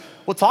unhealthy.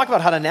 We'll talk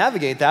about how to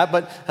navigate that,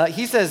 but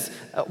he says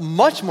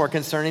much more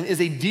concerning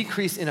is a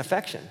decrease in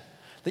affection.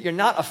 that you're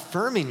not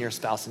affirming your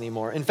spouse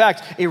anymore. In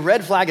fact, a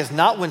red flag is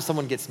not when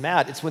someone gets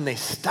mad, it's when they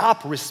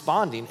stop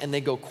responding and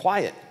they go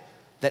quiet,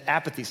 that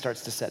apathy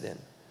starts to set in.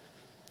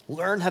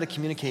 Learn how to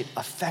communicate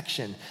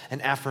affection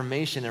and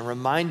affirmation and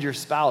remind your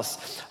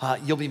spouse.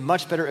 You'll be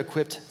much better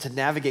equipped to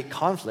navigate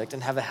conflict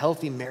and have a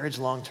healthy marriage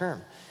long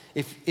term.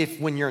 If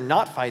when you're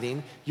not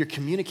fighting, you're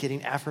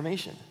communicating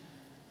affirmation.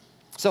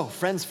 So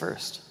friends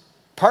first,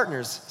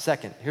 partners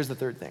second. Here's the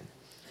third thing.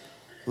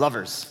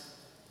 Lovers.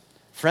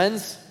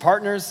 Friends,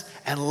 partners,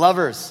 and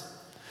lovers.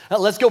 Now,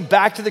 let's go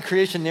back to the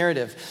creation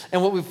narrative.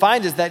 And what we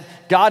find is that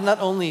God not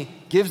only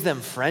gives them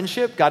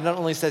friendship, God not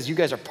only says you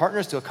guys are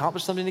partners to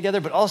accomplish something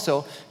together, but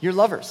also you're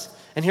lovers.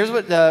 And here's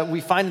what we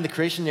find in the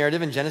creation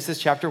narrative in Genesis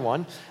chapter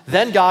 1.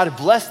 Then God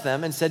blessed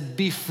them and said,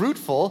 be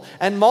fruitful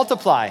and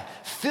multiply.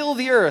 Fill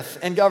the earth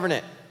and govern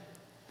it.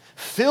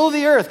 Fill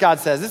the earth, God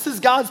says. This is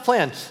God's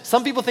plan.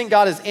 Some people think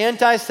God is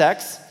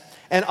anti-sex,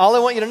 and all I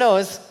want you to know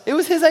is it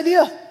was his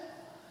idea.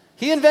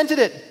 He invented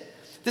it.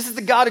 This is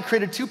the God who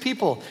created two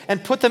people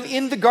and put them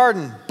in the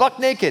garden, buck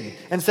naked,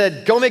 and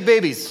said, go make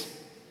babies.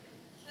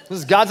 This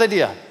is God's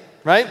idea,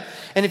 right?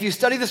 And if you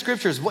study the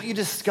scriptures, what you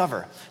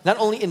discover, not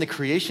only in the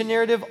creation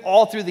narrative,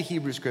 all through the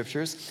Hebrew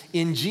scriptures,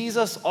 in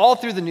Jesus, all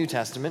through the New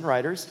Testament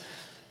writers,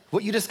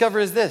 what you discover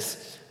is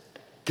this: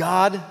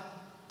 God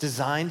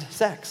designed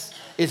sex.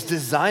 It's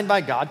designed by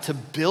God to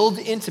build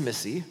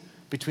intimacy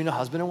between a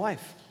husband and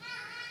wife.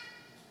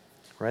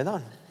 Right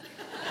on.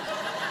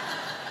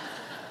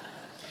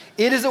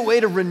 It is a way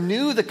to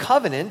renew the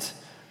covenant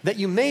that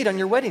you made on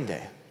your wedding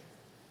day.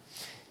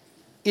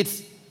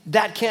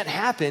 That can't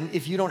happen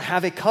if you don't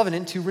have a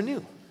covenant to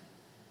renew.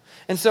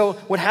 And so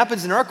what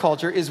happens in our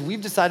culture is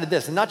we've decided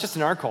this, and not just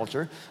in our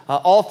culture,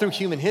 all through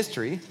human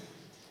history,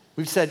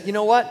 we've said, you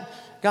know what,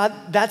 God,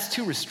 that's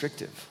too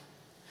restrictive.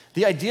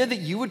 The idea that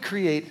you would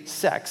create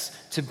sex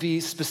to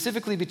be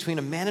specifically between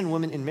a man and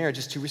woman in marriage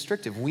is too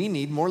restrictive. We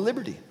need more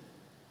liberty.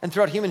 And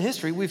throughout human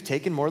history, we've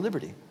taken more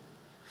liberty.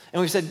 And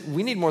we've said,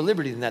 we need more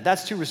liberty than that.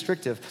 That's too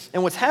restrictive.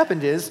 And what's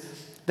happened is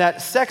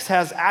that sex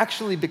has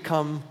actually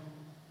become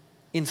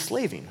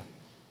enslaving.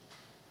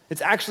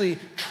 It's actually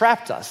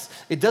trapped us.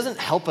 It doesn't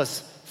help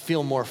us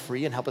feel more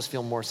free and help us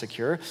feel more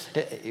secure.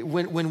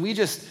 When we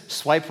just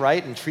swipe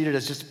right and treat it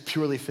as just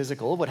purely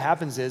physical, what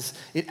happens is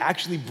it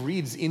actually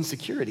breeds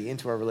insecurity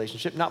into our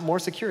relationship, not more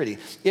security.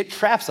 It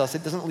traps us.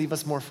 It doesn't leave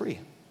us more free.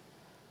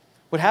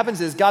 What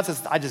happens is God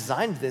says, I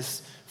designed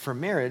this for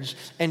marriage,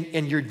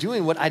 and you're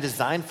doing what I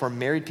designed for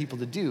married people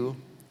to do,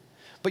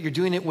 but you're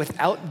doing it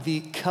without the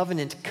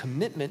covenant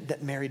commitment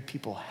that married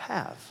people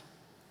have.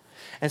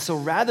 And so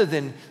rather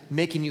than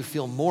making you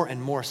feel more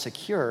and more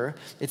secure,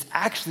 it's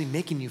actually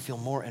making you feel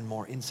more and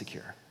more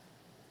insecure.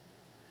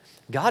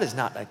 God is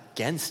not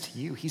against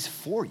you, he's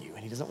for you,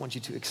 and he doesn't want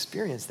you to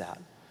experience that.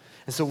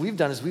 And so what we've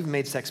done is we've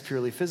made sex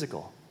purely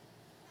physical.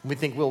 We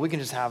think, well, we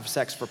can just have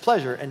sex for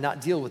pleasure and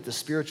not deal with the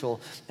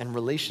spiritual and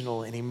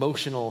relational and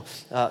emotional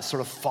sort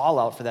of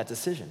fallout for that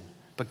decision.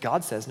 But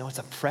God says, no, it's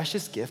a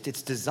precious gift.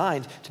 It's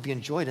designed to be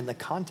enjoyed in the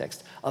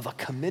context of a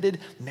committed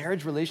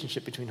marriage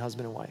relationship between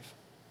husband and wife.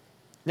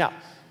 Now,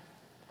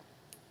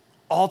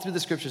 all through the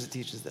scriptures it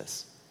teaches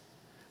this.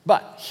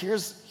 But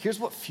here's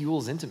what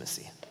fuels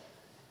intimacy.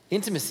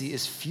 Intimacy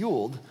is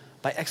fueled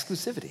by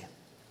exclusivity.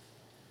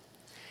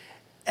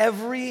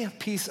 Every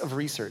piece of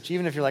research,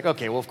 even if you're like,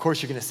 okay, well, of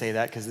course you're going to say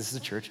that because this is a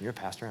church and you're a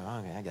pastor. Oh,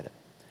 okay, I get it.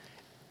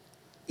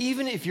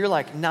 Even if you're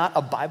like not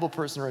a Bible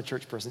person or a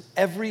church person,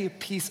 every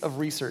piece of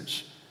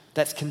research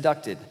that's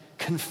conducted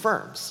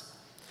confirms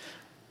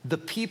the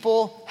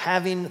people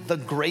having the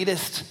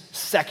greatest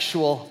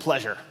sexual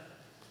pleasure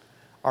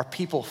are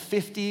people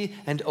 50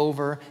 and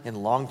over in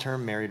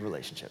long-term married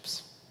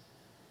relationships.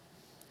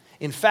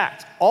 In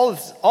fact, all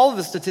of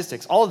the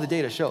statistics, all of the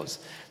data shows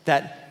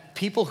that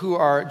people who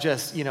are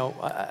just,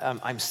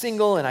 I'm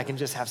single and I can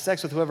just have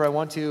sex with whoever I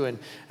want to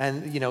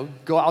and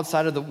go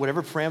outside of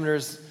whatever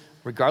parameters,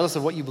 regardless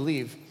of what you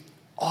believe,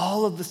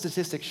 all of the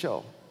statistics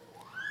show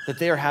that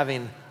they are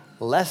having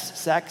less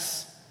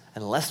sex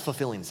and less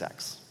fulfilling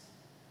sex.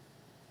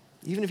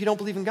 Even if you don't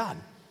believe in God.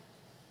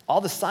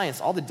 All the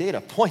science, all the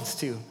data points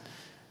to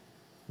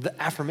the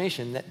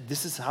affirmation that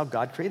this is how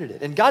God created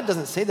it. And God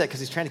doesn't say that because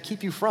he's trying to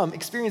keep you from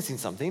experiencing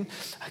something.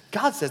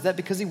 God says that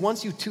because he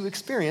wants you to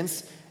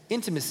experience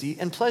intimacy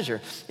and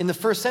pleasure. In the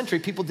first century,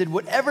 people did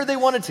whatever they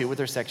wanted to with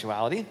their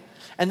sexuality.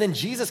 And then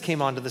Jesus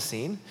came onto the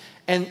scene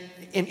and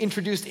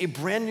introduced a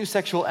brand new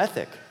sexual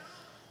ethic.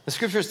 The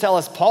scriptures tell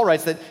us, Paul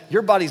writes that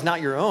your body's not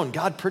your own.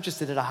 God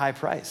purchased it at a high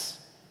price.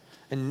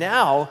 And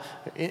now,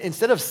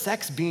 instead of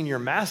sex being your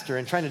master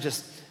and trying to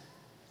just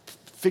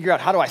figure out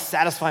how do I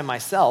satisfy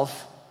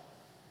myself,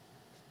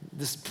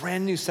 this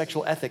brand new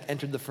sexual ethic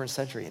entered the first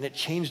century, and it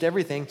changed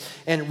everything.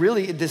 And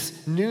really,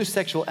 this new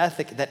sexual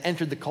ethic that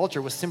entered the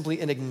culture was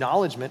simply an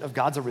acknowledgement of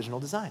God's original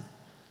design.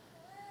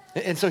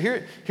 And so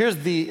here's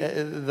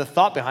the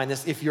thought behind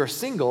this. If you're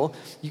single,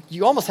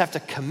 you almost have to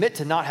commit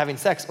to not having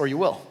sex or you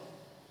will.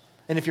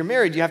 And if you're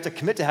married, you have to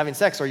commit to having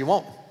sex or you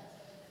won't.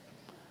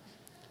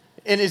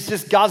 And it's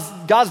just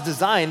God's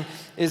design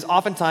is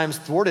oftentimes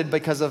thwarted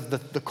because of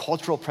the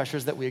cultural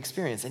pressures that we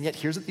experience. And yet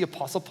here's what the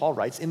Apostle Paul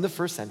writes in the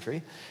first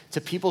century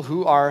to people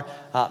who are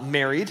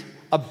married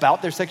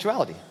about their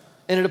sexuality.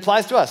 And it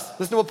applies to us.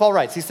 Listen to what Paul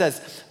writes. He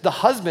says, the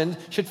husband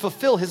should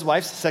fulfill his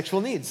wife's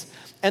sexual needs,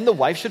 and the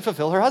wife should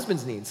fulfill her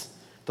husband's needs.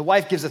 The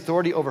wife gives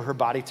authority over her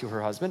body to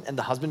her husband, and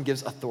the husband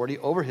gives authority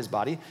over his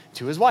body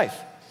to his wife.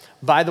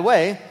 By the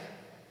way,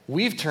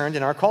 we've turned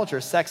in our culture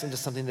sex into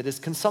something that is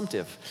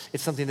consumptive.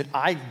 It's something that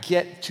I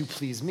get to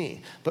please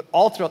me. But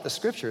all throughout the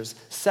scriptures,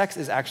 sex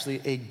is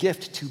actually a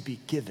gift to be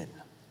given.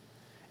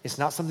 It's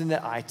not something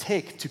that I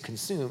take to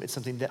consume. It's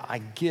something that I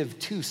give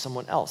to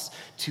someone else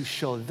to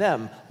show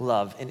them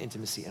love and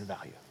intimacy and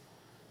value.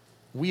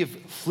 We have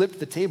flipped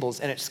the tables,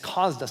 and it's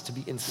caused us to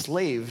be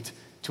enslaved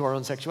to our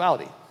own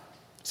sexuality.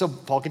 So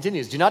Paul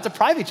continues, do not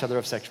deprive each other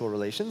of sexual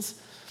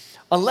relations,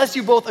 unless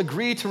you both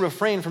agree to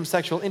refrain from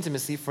sexual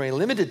intimacy for a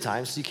limited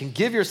time so you can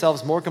give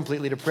yourselves more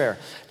completely to prayer.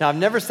 Now, I've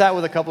never sat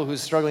with a couple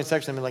who's struggling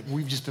sexually and been like,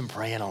 we've just been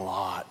praying a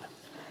lot.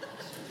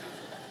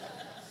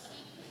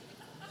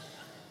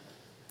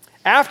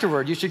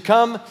 Afterward, you should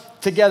come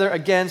together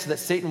again so that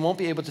Satan won't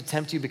be able to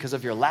tempt you because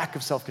of your lack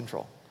of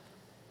self-control.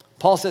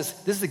 Paul says,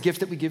 this is a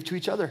gift that we give to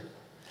each other.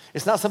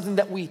 It's not something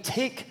that we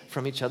take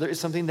from each other, it's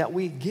something that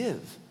we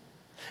give.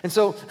 And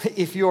so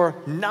if you're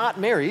not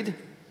married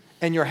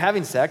and you're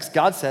having sex,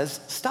 God says,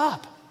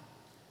 stop.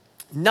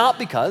 Not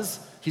because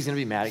he's going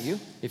to be mad at you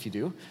if you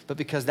do, but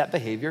because that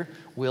behavior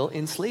will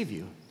enslave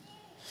you.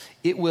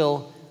 It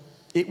will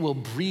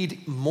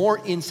breed more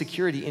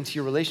insecurity into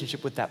your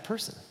relationship with that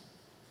person.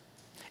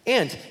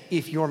 And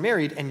if you're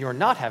married and you're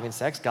not having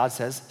sex, God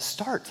says,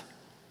 start.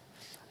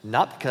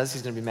 Not because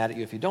he's going to be mad at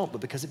you if you don't,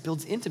 but because it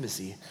builds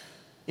intimacy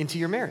into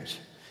your marriage.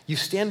 You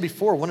stand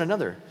before one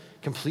another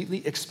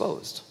completely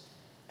exposed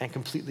and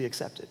completely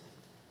accepted,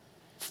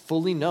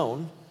 fully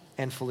known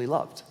and fully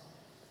loved.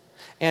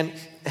 And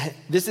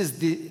this is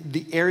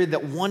the area,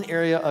 that one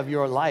area of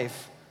your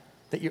life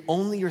that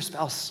only your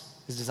spouse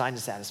is designed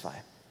to satisfy.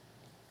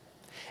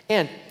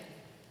 And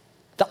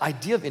the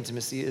idea of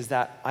intimacy is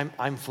that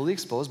I'm fully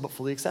exposed but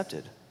fully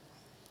accepted,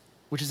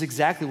 which is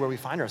exactly where we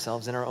find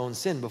ourselves in our own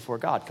sin before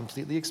God,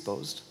 completely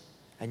exposed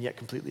and yet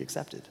completely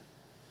accepted.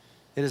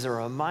 It is a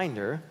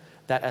reminder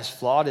that as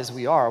flawed as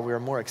we are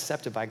more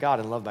accepted by God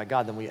and loved by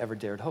God than we ever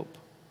dared hope.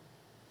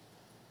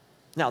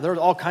 Now, there are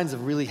all kinds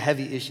of really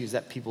heavy issues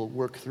that people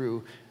work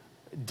through,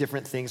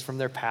 different things from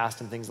their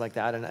past and things like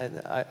that,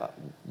 and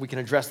we can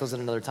address those at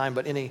another time,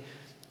 but in a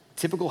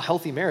typical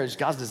healthy marriage,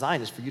 God's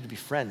design is for you to be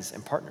friends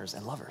and partners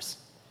and lovers.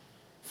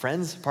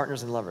 Friends,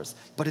 partners, and lovers.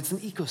 But it's an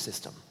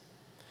ecosystem.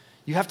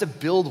 You have to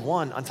build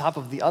one on top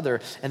of the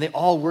other, and they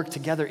all work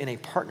together in a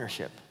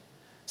partnership.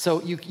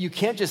 So you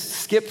can't just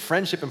skip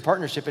friendship and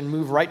partnership and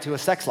move right to a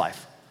sex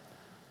life.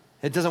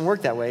 It doesn't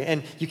work that way.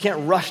 And you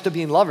can't rush to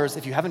being lovers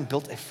if you haven't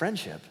built a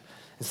friendship.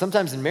 And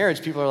sometimes in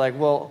marriage, people are like,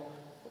 well,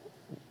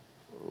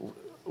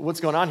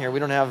 what's going on here? We're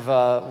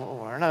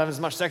not having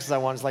as much sex as I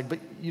want. It's like, but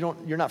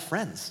you're not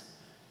friends.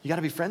 You got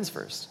to be friends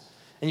first.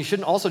 And you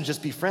shouldn't also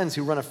just be friends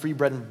who run a free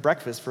bread and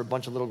breakfast for a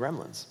bunch of little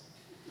gremlins.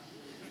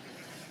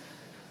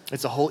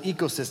 It's a whole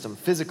ecosystem,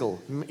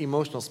 physical,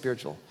 emotional,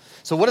 spiritual.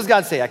 So what does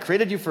God say? I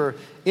created you for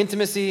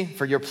intimacy,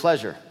 for your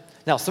pleasure.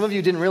 Now, some of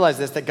you didn't realize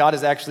this, that God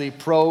is actually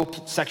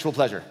pro-sexual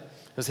pleasure.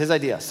 It was his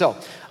idea. So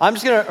I'm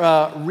just going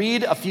to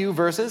read a few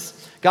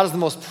verses. God is the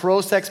most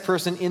pro-sex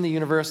person in the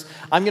universe.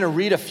 I'm going to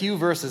read a few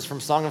verses from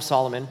Song of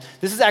Solomon.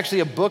 This is actually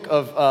a book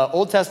of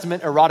Old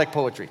Testament erotic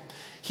poetry.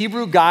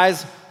 Hebrew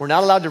guys were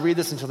not allowed to read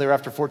this until they were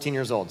after 14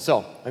 years old.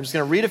 So I'm just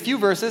going to read a few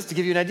verses to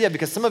give you an idea,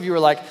 because some of you are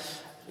like,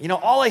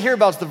 all I hear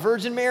about is the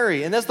Virgin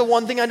Mary, and that's the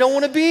one thing I don't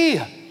want to be.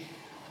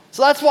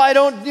 So that's why I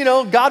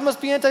don't, God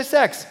must be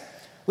anti-sex.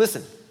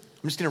 Listen,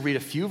 I'm just going to read a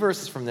few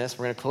verses from this.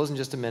 We're going to close in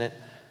just a minute.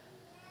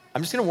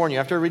 I'm just going to warn you,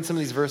 after I read some of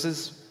these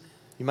verses,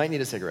 you might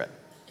need a cigarette.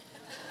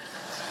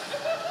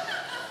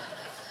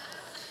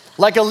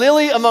 Like a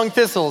lily among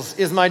thistles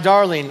is my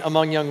darling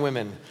among young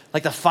women.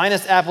 Like the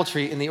finest apple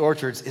tree in the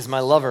orchards is my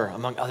lover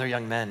among other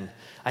young men.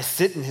 I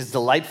sit in his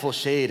delightful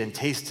shade and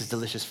taste his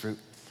delicious fruit.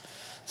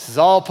 This is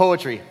all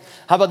poetry.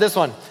 How about this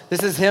one?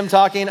 This is him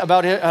talking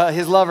about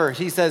his lover.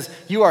 He says,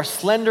 you are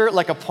slender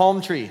like a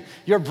palm tree.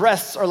 Your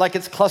breasts are like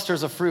its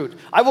clusters of fruit.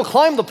 I will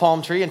climb the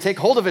palm tree and take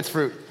hold of its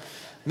fruit.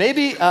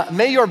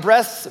 May your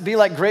breasts be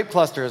like grape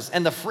clusters,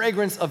 and the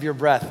fragrance of your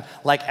breath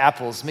like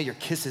apples. May your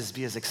kisses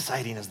be as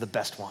exciting as the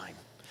best wine.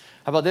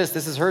 How about this?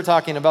 This is her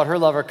talking about her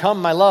lover.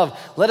 Come, my love,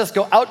 let us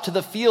go out to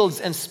the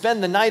fields and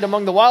spend the night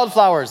among the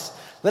wildflowers.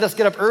 Let us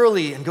get up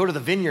early and go to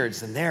the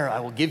vineyards, and there I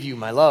will give you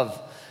my love.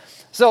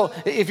 So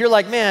if you're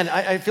like, man,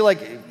 I feel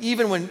like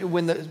even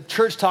when the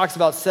church talks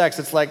about sex,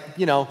 it's like,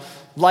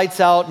 lights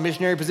out,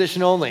 missionary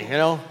position only,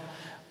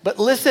 But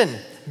listen,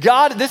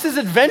 God, this is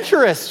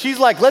adventurous. She's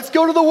like, let's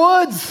go to the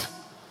woods.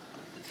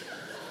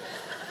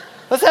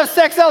 Let's have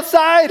sex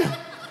outside.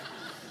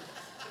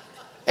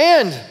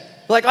 And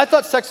I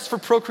thought sex was for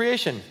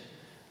procreation.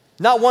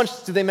 Not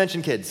once do they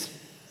mention kids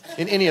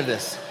in any of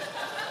this.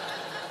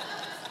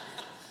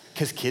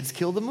 Because kids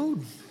kill the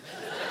mood,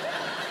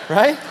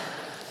 right?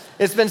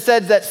 It's been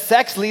said that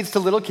sex leads to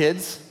little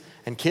kids,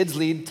 and kids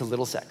lead to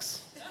little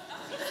sex.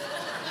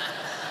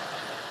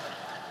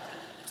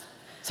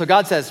 So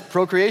God says,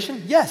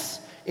 procreation?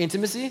 Yes.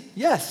 Intimacy?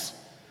 Yes.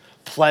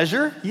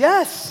 Pleasure?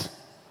 Yes.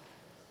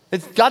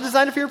 God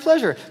designed it for your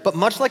pleasure. But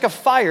much like a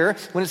fire,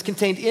 when it's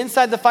contained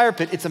inside the fire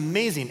pit, it's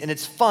amazing, and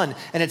it's fun,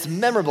 and it's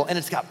memorable, and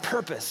it's got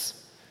purpose.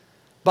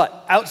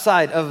 But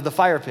outside of the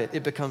fire pit,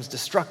 it becomes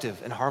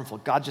destructive and harmful.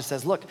 God just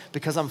says, look,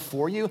 because I'm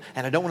for you,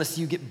 and I don't want to see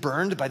you get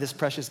burned by this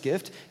precious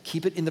gift,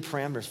 keep it in the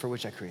parameters for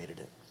which I created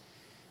it.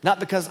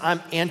 Not because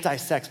I'm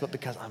anti-sex, but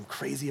because I'm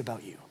crazy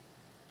about you.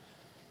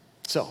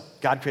 So,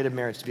 God created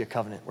marriage to be a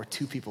covenant where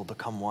two people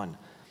become one,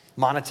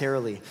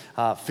 monetarily,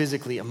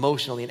 physically,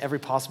 emotionally, in every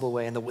possible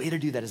way. And the way to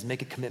do that is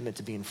make a commitment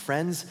to being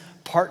friends,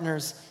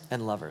 partners,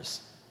 and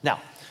lovers. Now,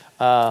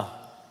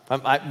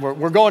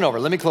 we're going over.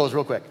 Let me close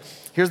real quick.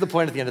 Here's the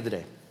point at the end of the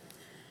day.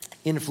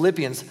 In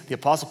Philippians, the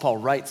Apostle Paul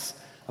writes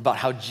about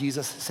how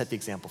Jesus set the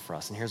example for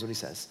us. And here's what he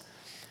says.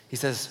 He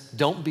says,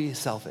 don't be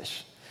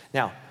selfish.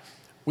 Now,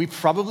 we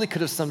probably could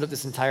have summed up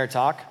this entire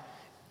talk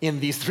in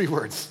these 3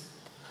 words.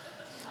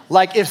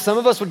 Like if some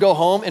of us would go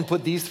home and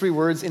put these 3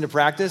 words into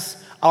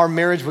practice, our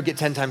marriage would get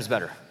 10 times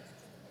better.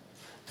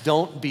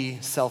 Don't be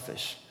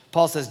selfish.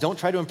 Paul says, don't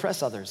try to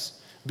impress others.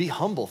 Be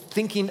humble,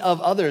 thinking of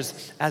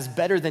others as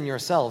better than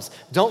yourselves.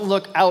 Don't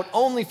look out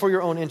only for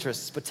your own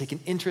interests, but take an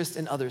interest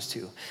in others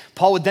too.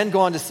 Paul would then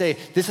go on to say,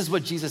 this is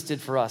what Jesus did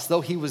for us.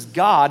 Though he was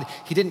God,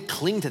 he didn't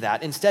cling to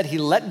that. Instead, he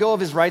let go of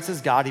his rights as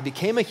God. He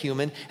became a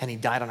human, and he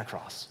died on a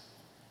cross.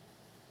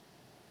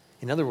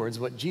 In other words,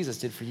 what Jesus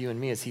did for you and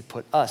me is he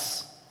put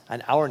us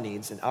and our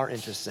needs and our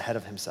interests ahead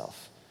of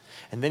himself.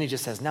 And then he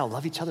just says, now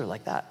love each other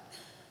like that.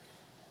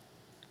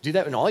 Do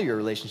that in all your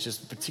relationships,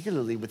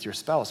 particularly with your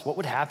spouse. What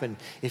would happen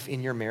if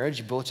in your marriage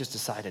you both just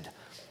decided,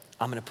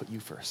 I'm gonna put you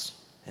first,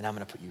 and I'm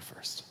gonna put you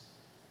first.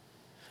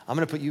 I'm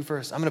gonna put you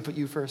first, I'm gonna put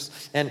you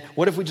first. And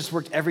what if we just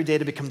worked every day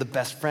to become the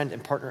best friend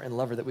and partner and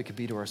lover that we could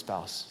be to our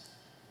spouse?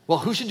 Well,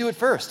 who should do it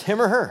first,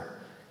 him or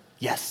her?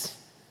 Yes.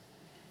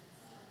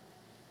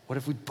 What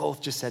if we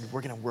both just said,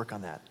 we're gonna work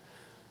on that.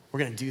 We're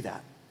gonna do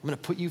that. I'm gonna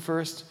put you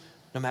first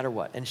no matter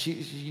what. And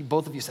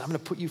both of you said, I'm gonna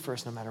put you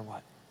first no matter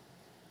what.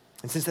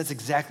 And since that's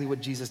exactly what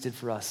Jesus did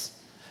for us,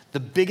 the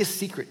biggest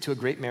secret to a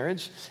great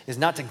marriage is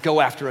not to go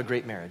after a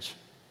great marriage.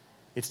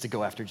 It's to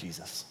go after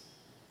Jesus.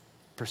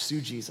 Pursue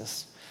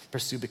Jesus.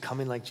 Pursue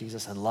becoming like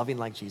Jesus and loving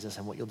like Jesus.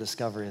 And what you'll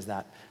discover is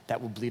that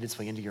that will bleed its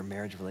way into your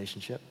marriage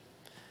relationship.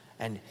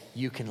 And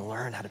you can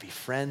learn how to be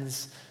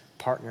friends,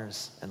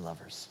 partners, and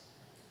lovers.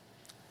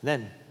 And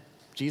then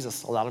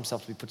Jesus allowed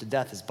himself to be put to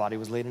death. His body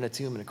was laid in a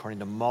tomb, and according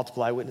to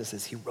multiple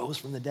eyewitnesses, he rose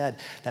from the dead.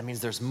 That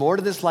means there's more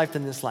to this life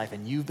than this life,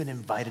 and you've been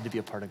invited to be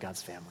a part of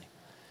God's family.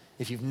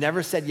 If you've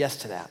never said yes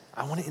to that,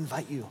 I want to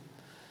invite you.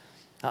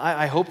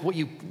 I hope what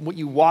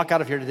you walk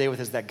out of here today with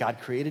is that God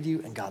created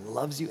you, and God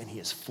loves you, and he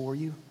is for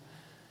you.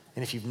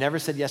 And if you've never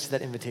said yes to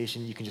that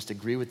invitation, you can just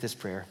agree with this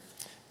prayer.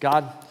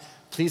 God,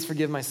 please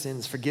forgive my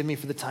sins. Forgive me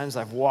for the times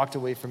I've walked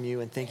away from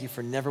you, and thank you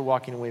for never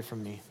walking away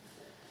from me.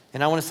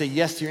 And I want to say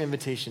yes to your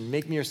invitation.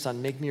 Make me your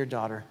son, make me your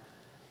daughter,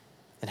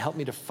 and help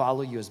me to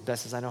follow you as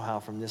best as I know how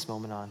from this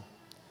moment on.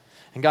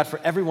 And God, for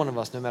every one of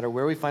us, no matter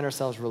where we find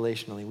ourselves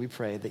relationally, we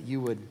pray that you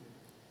would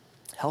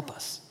help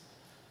us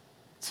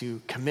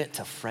to commit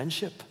to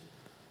friendship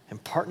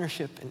and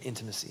partnership and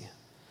intimacy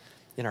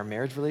in our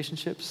marriage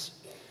relationships.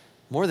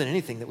 More than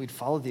anything, that we'd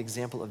follow the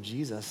example of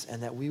Jesus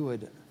and that we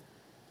would,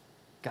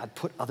 God,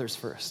 put others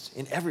first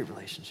in every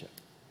relationship.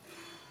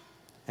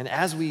 And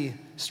as we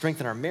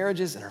strengthen our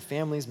marriages and our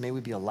families, may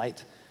we be a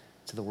light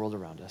to the world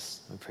around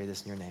us. We pray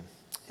this in your name.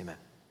 Amen.